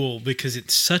so cool because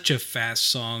it's such a fast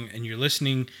song, and you're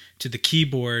listening to the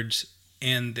keyboards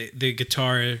and the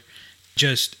guitar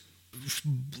just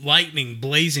lightning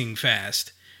blazing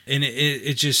fast, and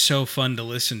it's just so fun to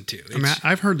listen to.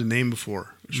 I've heard the name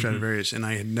before, Stradivarius, and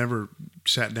I had never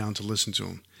sat down to listen to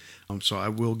him. So I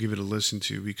will give it a listen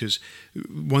to, because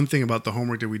one thing about the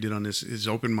homework that we did on this is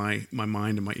open my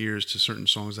mind and my ears to certain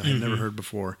songs that I had never heard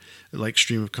before, like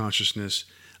Stream of Consciousness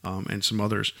and some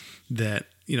others that,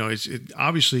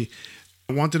 obviously,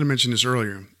 I wanted to mention this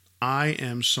earlier. I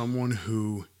am someone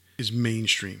who is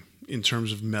mainstream in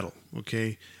terms of metal,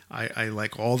 okay? I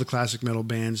like all the classic metal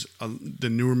bands, the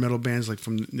newer metal bands, like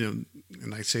from, and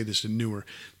I say this, the newer,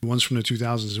 the ones from the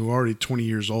 2000s who are already 20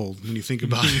 years old when you think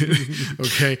about it,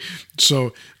 okay?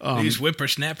 So... these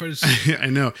whippersnappers. I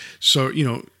know. So,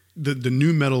 the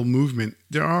new metal movement,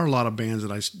 there are a lot of bands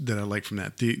that I like from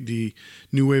that. The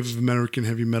new wave of American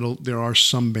heavy metal, there are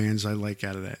some bands I like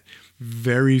out of that.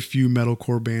 Very few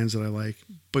metalcore bands that I like,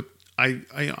 but I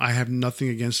have nothing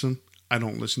against them. I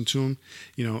don't listen to them.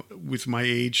 You know, with my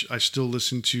age, I still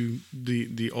listen to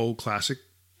the old classic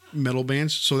metal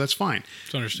bands, so that's fine.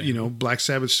 It's understandable. You know, Black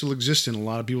Sabbath still exists in a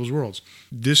lot of people's worlds.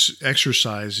 This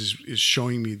exercise is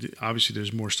showing me that obviously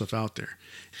there's more stuff out there.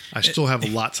 I still have a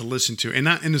lot to listen to, and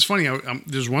it's funny.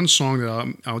 There's one song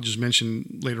that I'll just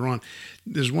mention later on.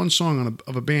 There's one song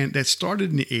of a band that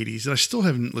started in the '80s that I still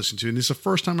haven't listened to, and it's the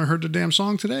first time I heard the damn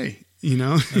song today. You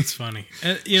know, that's funny.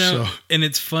 And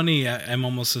it's funny. I'm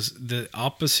almost the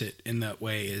opposite in that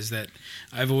way. Is that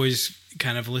I've always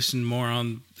kind of listened more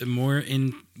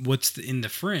in what's in the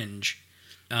fringe.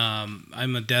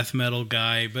 I'm a death metal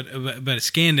guy, but a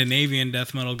Scandinavian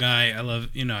death metal guy. I love.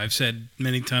 I've said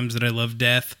many times that I love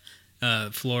death.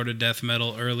 Florida death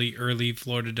metal, early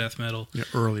Florida death metal. Yeah,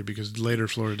 early because later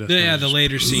Florida death metal. Yeah, the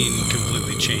later scene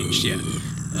completely changed.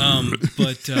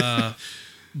 Yeah,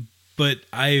 but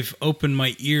I've opened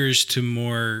my ears to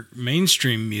more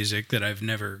mainstream music that I've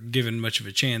never given much of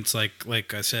a chance.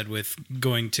 Like I said, with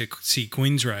going to see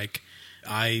Queensryche,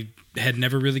 I had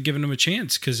never really given them a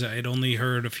chance because I had only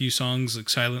heard a few songs like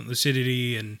Silent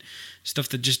Lucidity and stuff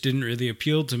that just didn't really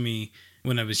appeal to me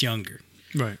when I was younger.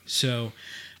 Right. So,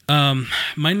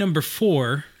 my number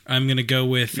 4, I'm going to go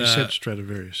with... You said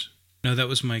Stratovarius. No, that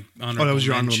was my honorable mention. Oh, that was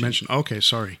your honorable mention. Okay,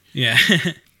 sorry. Yeah.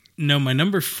 No, my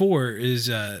number 4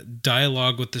 is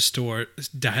Dialogue with the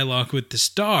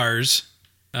Stars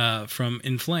from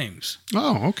In Flames.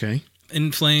 Oh, okay.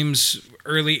 In Flames,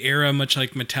 early era, much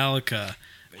like Metallica,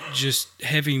 just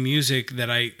heavy music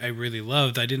that I really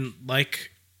loved. I didn't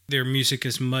like their music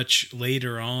as much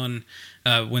later on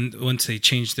once they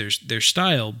changed their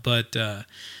style, but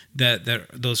that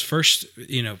those first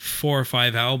 4 or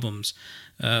 5 albums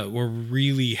were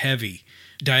really heavy.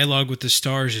 Dialogue with the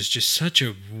Stars is just such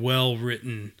a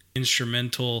well-written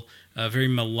instrumental, very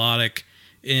melodic,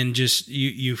 and just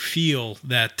you feel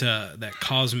that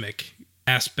cosmic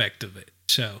aspect of it.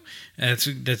 So that's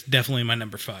definitely my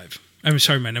number 5. I'm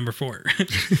sorry, my number 4.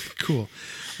 Cool.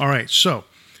 All right, so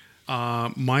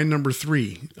my number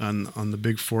 3 on the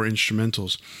big 4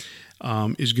 instrumentals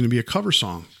is going to be a cover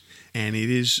song, and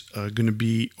it is going to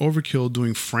be Overkill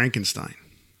doing Frankenstein.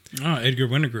 Oh, Edgar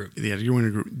Winter Group. The Edgar Winter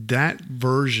Group. That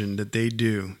version that they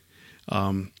do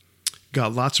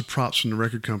got lots of props from the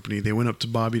record company. They went up to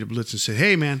Bobby the Blitz and said,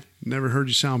 "Hey, man, never heard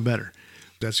you sound better."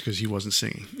 That's because he wasn't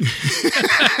singing.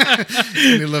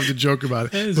 And they love to joke about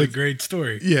it. That is a great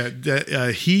story. Yeah.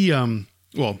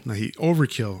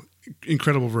 Overkill,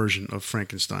 incredible version of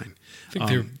Frankenstein. I think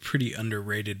they're a pretty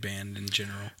underrated band in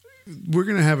general. We're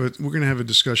gonna have a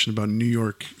discussion about New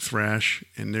York thrash,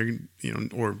 and they're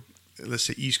or let's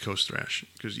say East Coast thrash,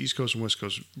 because East Coast and West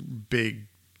Coast, big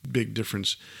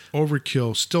difference.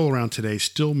 Overkill still around today,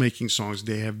 still making songs.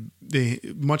 They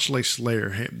much like Slayer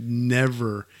have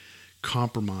never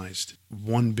compromised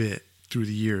one bit through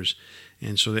the years,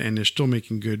 and they're still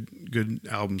making good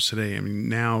albums today. I mean,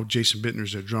 now Jason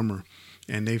Bittner's their drummer,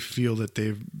 and they feel that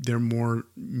they're more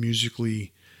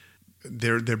musically.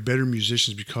 They're better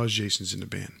musicians because Jason's in the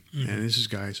band, and this is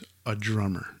a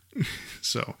drummer.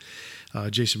 So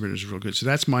Jason Bittner's real good. So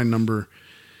that's my number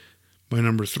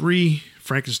 3,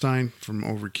 Frankenstein from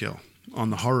Overkill on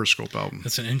the Horoscope album.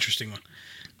 That's an interesting one.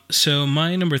 So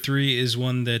my number 3 is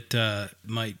one that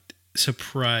might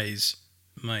surprise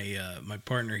my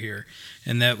partner here,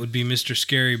 and that would be Mr.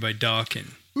 Scary by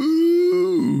Dokken.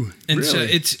 Ooh, and really? So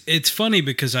it's funny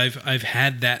because I've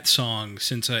had that song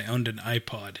since I owned an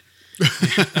iPod.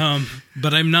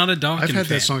 But I'm not a Dokken fan. I've had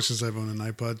that song since I've owned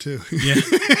an iPod too. Yeah.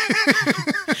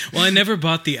 Well, I never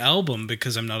bought the album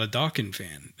because I'm not a Dokken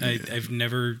fan. I've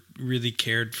never really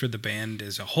cared for the band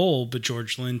as a whole, but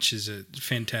George Lynch is a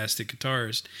fantastic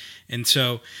guitarist. And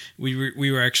so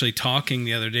we were actually talking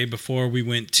the other day before we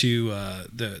went to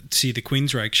see the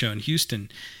Queensryche show in Houston.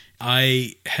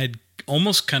 I had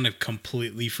almost kind of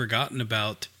completely forgotten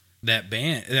about that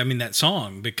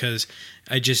song, because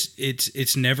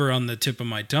it's never on the tip of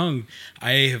my tongue.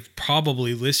 I have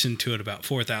probably listened to it about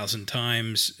 4,000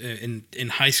 times in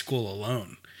high school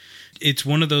alone. It's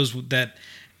one of those that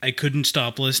I couldn't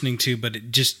stop listening to, but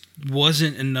it just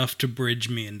wasn't enough to bridge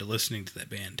me into listening to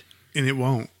that band. And it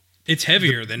won't. It's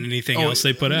heavier than anything else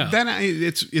they put out.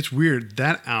 It's weird.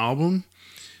 That album,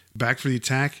 Back for the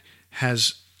Attack,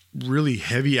 has really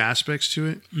heavy aspects to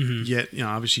it, yet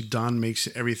obviously Don makes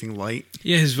everything light.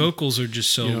 Yeah, his vocals are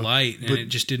just so light, and it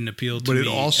just didn't appeal to me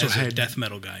also as a death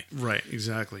metal guy. Right,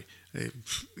 exactly.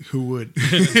 Who would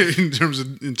in terms of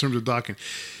Dokken?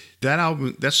 That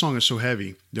album, that song is so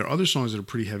heavy. There are other songs that are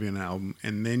pretty heavy on the album,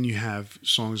 and then you have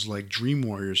songs like Dream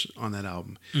Warriors on that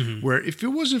album, where if it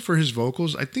wasn't for his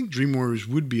vocals, I think Dream Warriors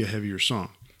would be a heavier song.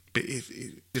 But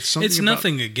it's something. It's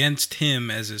nothing against him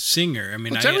as a singer. I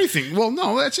mean, it's everything. Well,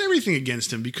 no, that's everything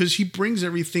against him because he brings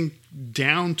everything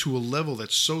down to a level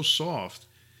that's so soft.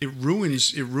 It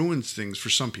ruins things for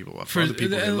some people. For other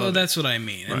people, that's what I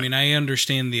mean. Right. I mean, I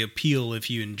understand the appeal if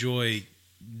you enjoy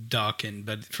Dokken,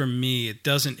 but for me, it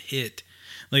doesn't hit.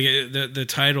 Like the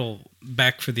title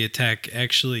 "Back for the Attack"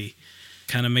 actually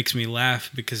kind of makes me laugh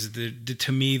because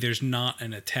to me, there's not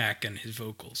an attack on his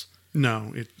vocals.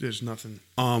 No, there's nothing.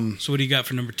 So what do you got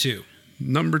for number 2?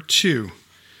 Number 2.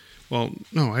 Well,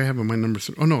 no, I have my number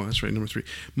 3. Oh no, that's right, number 3.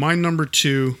 My number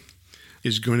 2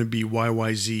 is going to be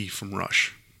YYZ from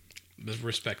Rush. That's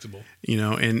respectable. You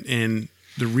know, and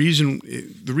the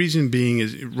reason being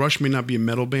is Rush may not be a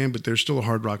metal band, but they're still a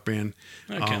hard rock band.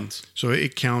 That counts. So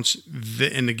it counts.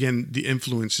 And again, the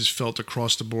influence is felt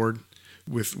across the board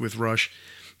with Rush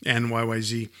and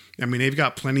YYZ. I mean, they've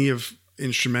got plenty of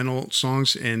instrumental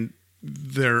songs, and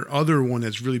their other one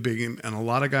that's really big, and a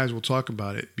lot of guys will talk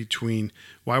about it, between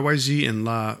YYZ and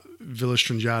La Villa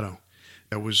Strangiato,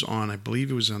 that was on, I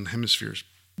believe it was on Hemispheres.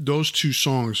 Those 2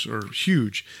 songs are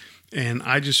huge. And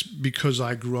I just, because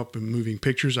I grew up in moving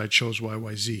pictures, I chose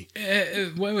YYZ.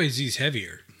 YYZ's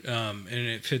heavier, and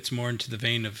it fits more into the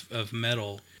vein of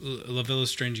metal. La Villa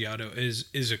Strangiato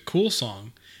is a cool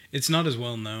song. It's not as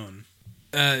well known.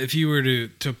 If you were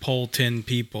to poll 10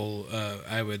 people,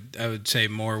 I would say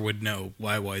more would know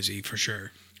YYZ for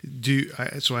sure.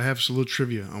 So I have a little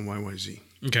trivia on YYZ.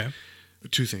 Okay.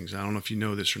 2 things. I don't know if you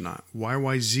know this or not.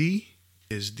 YYZ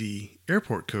is the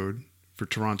airport code for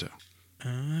Toronto.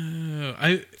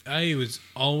 I was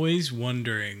always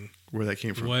wondering where that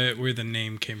came from. Where the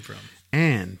name came from.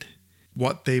 And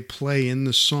what they play in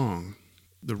the song,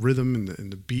 the rhythm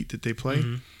and the beat that they play,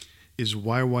 is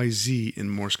YYZ in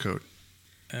Morse code.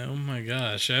 Oh my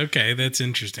gosh. Okay, that's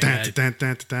interesting.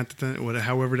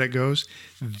 However that goes,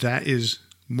 that is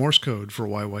Morse code for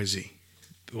YYZ.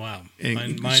 Wow.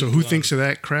 So who thinks of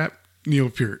that crap? Neil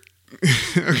Peart.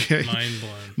 Okay.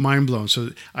 Mind blown. So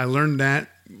I learned that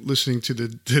listening to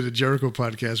the Jericho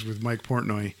podcast with Mike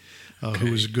Portnoy, who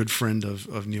is a good friend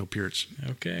of Neil Peart's.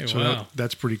 Okay, so wow.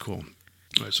 That's pretty cool.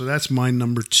 All right, so that's my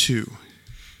number 2.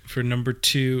 For number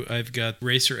 2, I've got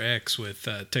Racer X with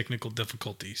Technical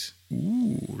Difficulties.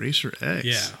 Ooh, Racer X.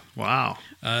 Yeah. Wow.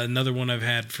 Another one I've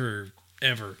had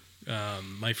forever.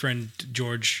 My friend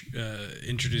George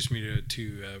introduced me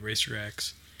to Racer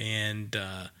X, and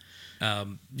I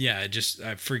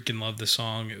freaking love the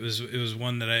song. It was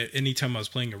one that anytime I was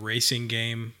playing a racing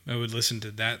game, I would listen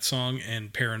to that song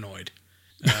and Paranoid.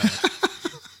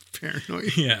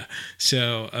 Paranoid. Yeah.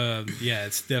 So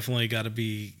it's definitely got to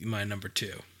be my number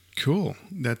 2. Cool.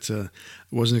 That's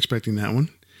wasn't expecting that one.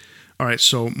 All right,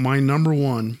 so my number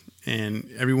 1, and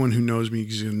everyone who knows me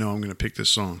is going to know I'm going to pick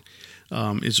this song,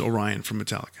 is Orion from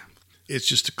Metallica. It's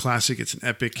just a classic. It's an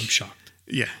epic. I'm shocked.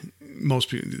 Yeah, most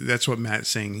people. That's what Matt's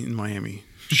saying in Miami.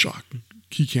 Shocked.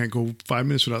 He can't go 5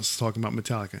 minutes without talking about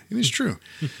Metallica, and it's true.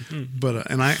 But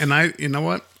and I, you know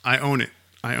what? I own it.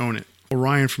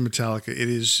 Orion from Metallica. It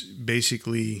is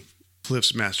basically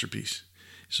Cliff's masterpiece.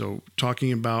 So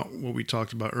talking about what we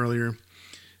talked about earlier,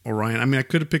 Orion. I mean, I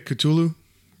could have picked Cthulhu.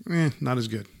 Not as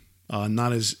good.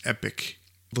 Not as epic.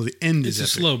 Well, the end is epic.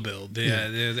 It's a slow build. Yeah.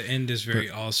 The end is very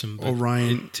awesome, but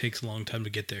Orion, it takes a long time to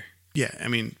get there. Yeah, I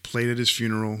mean, played at his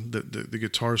funeral. The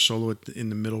guitar solo in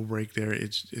the middle break there.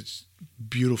 It's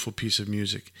beautiful piece of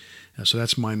music. So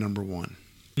that's my number 1.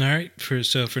 All right.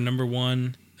 For number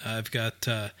 1, I've got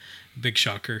Big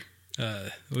Shocker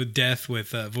with Death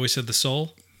with Voice of the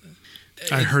Soul.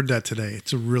 I heard that today.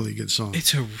 It's a really good song.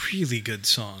 It's a really good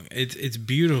song. It's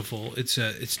beautiful. It's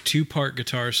 2-part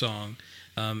guitar song.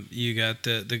 You got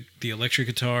the electric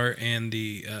guitar and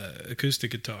the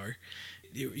acoustic guitar.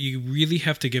 You really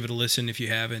have to give it a listen if you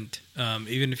haven't.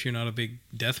 Even if you're not a big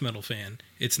death metal fan,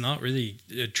 it's not really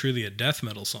truly a death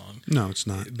metal song. No, it's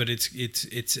not. But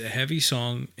it's a heavy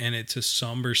song and it's a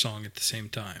somber song at the same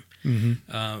time.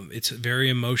 Mm-hmm. It's very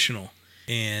emotional.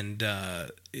 And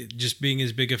just being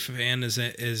as big a fan as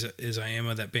I am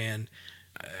of that band,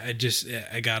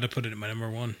 I got to put it at my number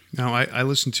 1. Now, I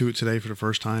listened to it today for the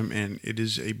first time, and it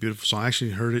is a beautiful song. I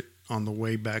actually heard it on the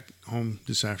way back home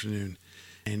this afternoon,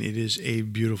 and it is a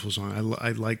beautiful song.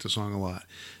 I like the song a lot.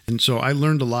 And so I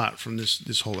learned a lot from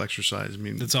this whole exercise. I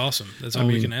mean, that's awesome. That's all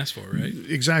we can ask for, right?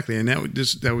 Exactly. And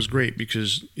that was great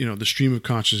because, the stream of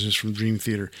consciousness from Dream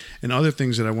Theater and other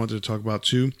things that I wanted to talk about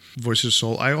too, Voices of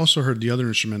Soul. I also heard the other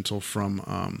instrumental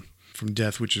from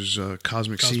Death, which is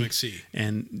Cosmic Sea. Sea.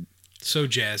 And So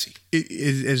jazzy.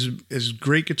 As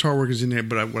great guitar work is in there,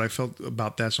 but what I felt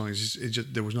about that song is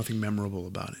just there was nothing memorable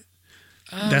about it.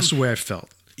 That's the way I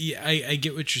felt. Yeah, I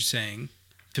get what you're saying.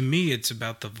 To me, it's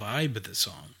about the vibe of the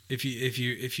song. If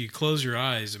you close your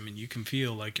eyes, I mean, you can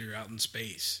feel like you're out in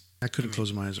space. I couldn't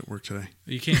close my eyes at work today.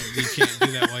 You can't do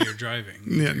that while you're driving.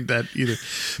 Yeah, that either.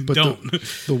 But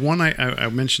the one I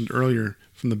mentioned earlier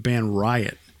from the band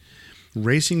Riot,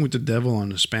 Racing with the Devil on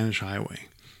the Spanish Highway.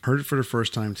 Heard it for the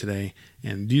first time today,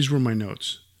 and these were my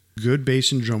notes. Good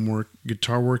bass and drum work,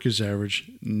 guitar work is average,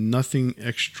 nothing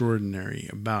extraordinary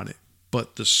about it.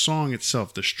 But the song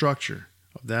itself, the structure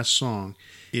of that song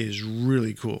is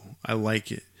really cool. I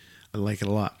like it. I like it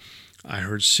a lot. I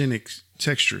heard Cynic's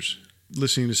textures.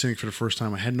 Listening to Cynic for the first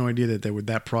time, I had no idea that they were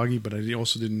that proggy, but I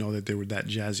also didn't know that they were that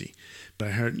jazzy. But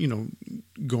I heard,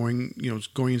 going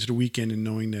into the weekend and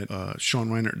knowing that Sean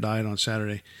Reinert died on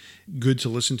Saturday, good to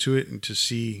listen to it and to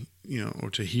see, or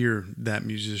to hear that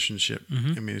musicianship.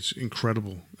 Mm-hmm. I mean, it's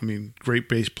incredible. I mean, great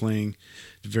bass playing,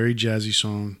 very jazzy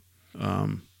song.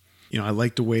 I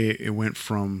like the way it went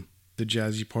from the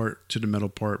jazzy part to the metal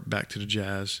part back to the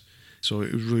jazz. So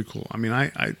it was really cool. I mean,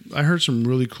 I heard some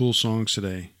really cool songs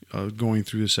today. Going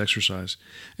through this exercise,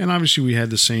 and obviously we had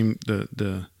the same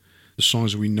the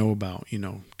songs that we know about,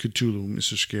 Cthulhu,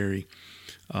 Mr. Scary,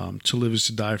 To Live Is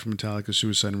to Die from Metallica,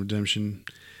 Suicide and Redemption.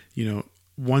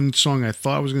 One song I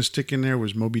thought I was going to stick in there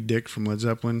was Moby Dick from Led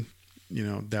Zeppelin.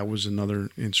 That was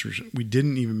another insertion. We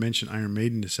didn't even mention Iron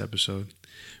Maiden this episode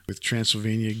with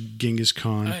Transylvania, Genghis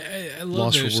Khan. I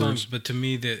love their songs, but to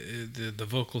me the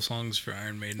vocal songs for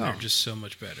Iron Maiden are just so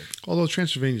much better. Although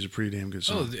Transylvania is a pretty damn good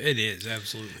song. Oh, it is,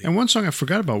 absolutely. And one song I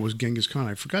forgot about was Genghis Khan.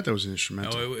 I forgot that was an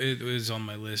instrumental. Oh, it was on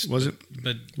my list. Was it?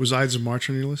 But was Ides of March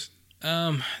on your list?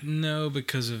 No,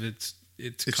 because of its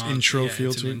intro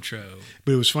feel to it. Intro.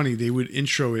 But it was funny. They would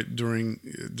intro it during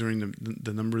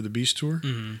the Number of the Beast tour.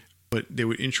 Mm-hmm. But they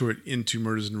would intro it into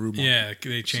Murders in the Rue Market. Yeah,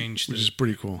 they changed which is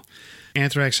pretty cool.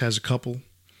 Anthrax has a couple,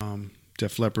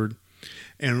 Def Leppard.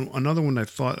 And another one I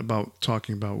thought about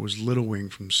talking about was Little Wing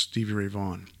from Stevie Ray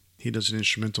Vaughan. He does an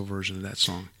instrumental version of that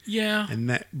song. Yeah.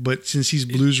 But since he's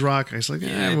blues rock, I was like,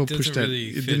 we'll push that.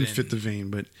 Really it didn't fit the vein,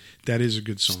 but that is a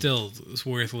good song. Still, it's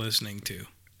worth listening to.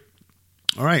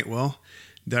 All right, well,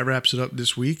 that wraps it up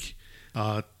this week.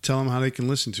 Tell them how they can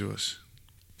listen to us.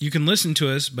 You can listen to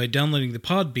us by downloading the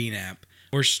Podbean app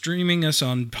or streaming us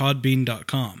on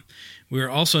podbean.com. We are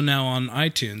also now on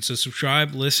iTunes, so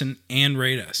subscribe, listen, and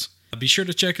rate us. Be sure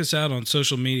to check us out on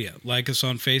social media. Like us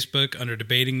on Facebook under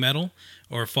Debating Metal,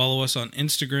 or follow us on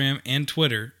Instagram and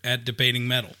Twitter at Debating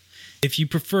Metal. If you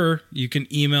prefer, you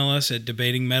can email us at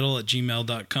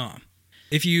debatingmetal@gmail.com.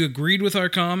 If you agreed with our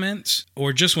comments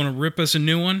or just want to rip us a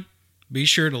new one, be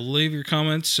sure to leave your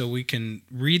comments so we can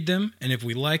read them, and if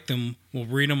we like them, we'll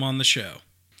read them on the show.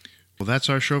 Well, that's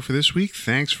our show for this week.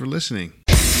 Thanks for listening.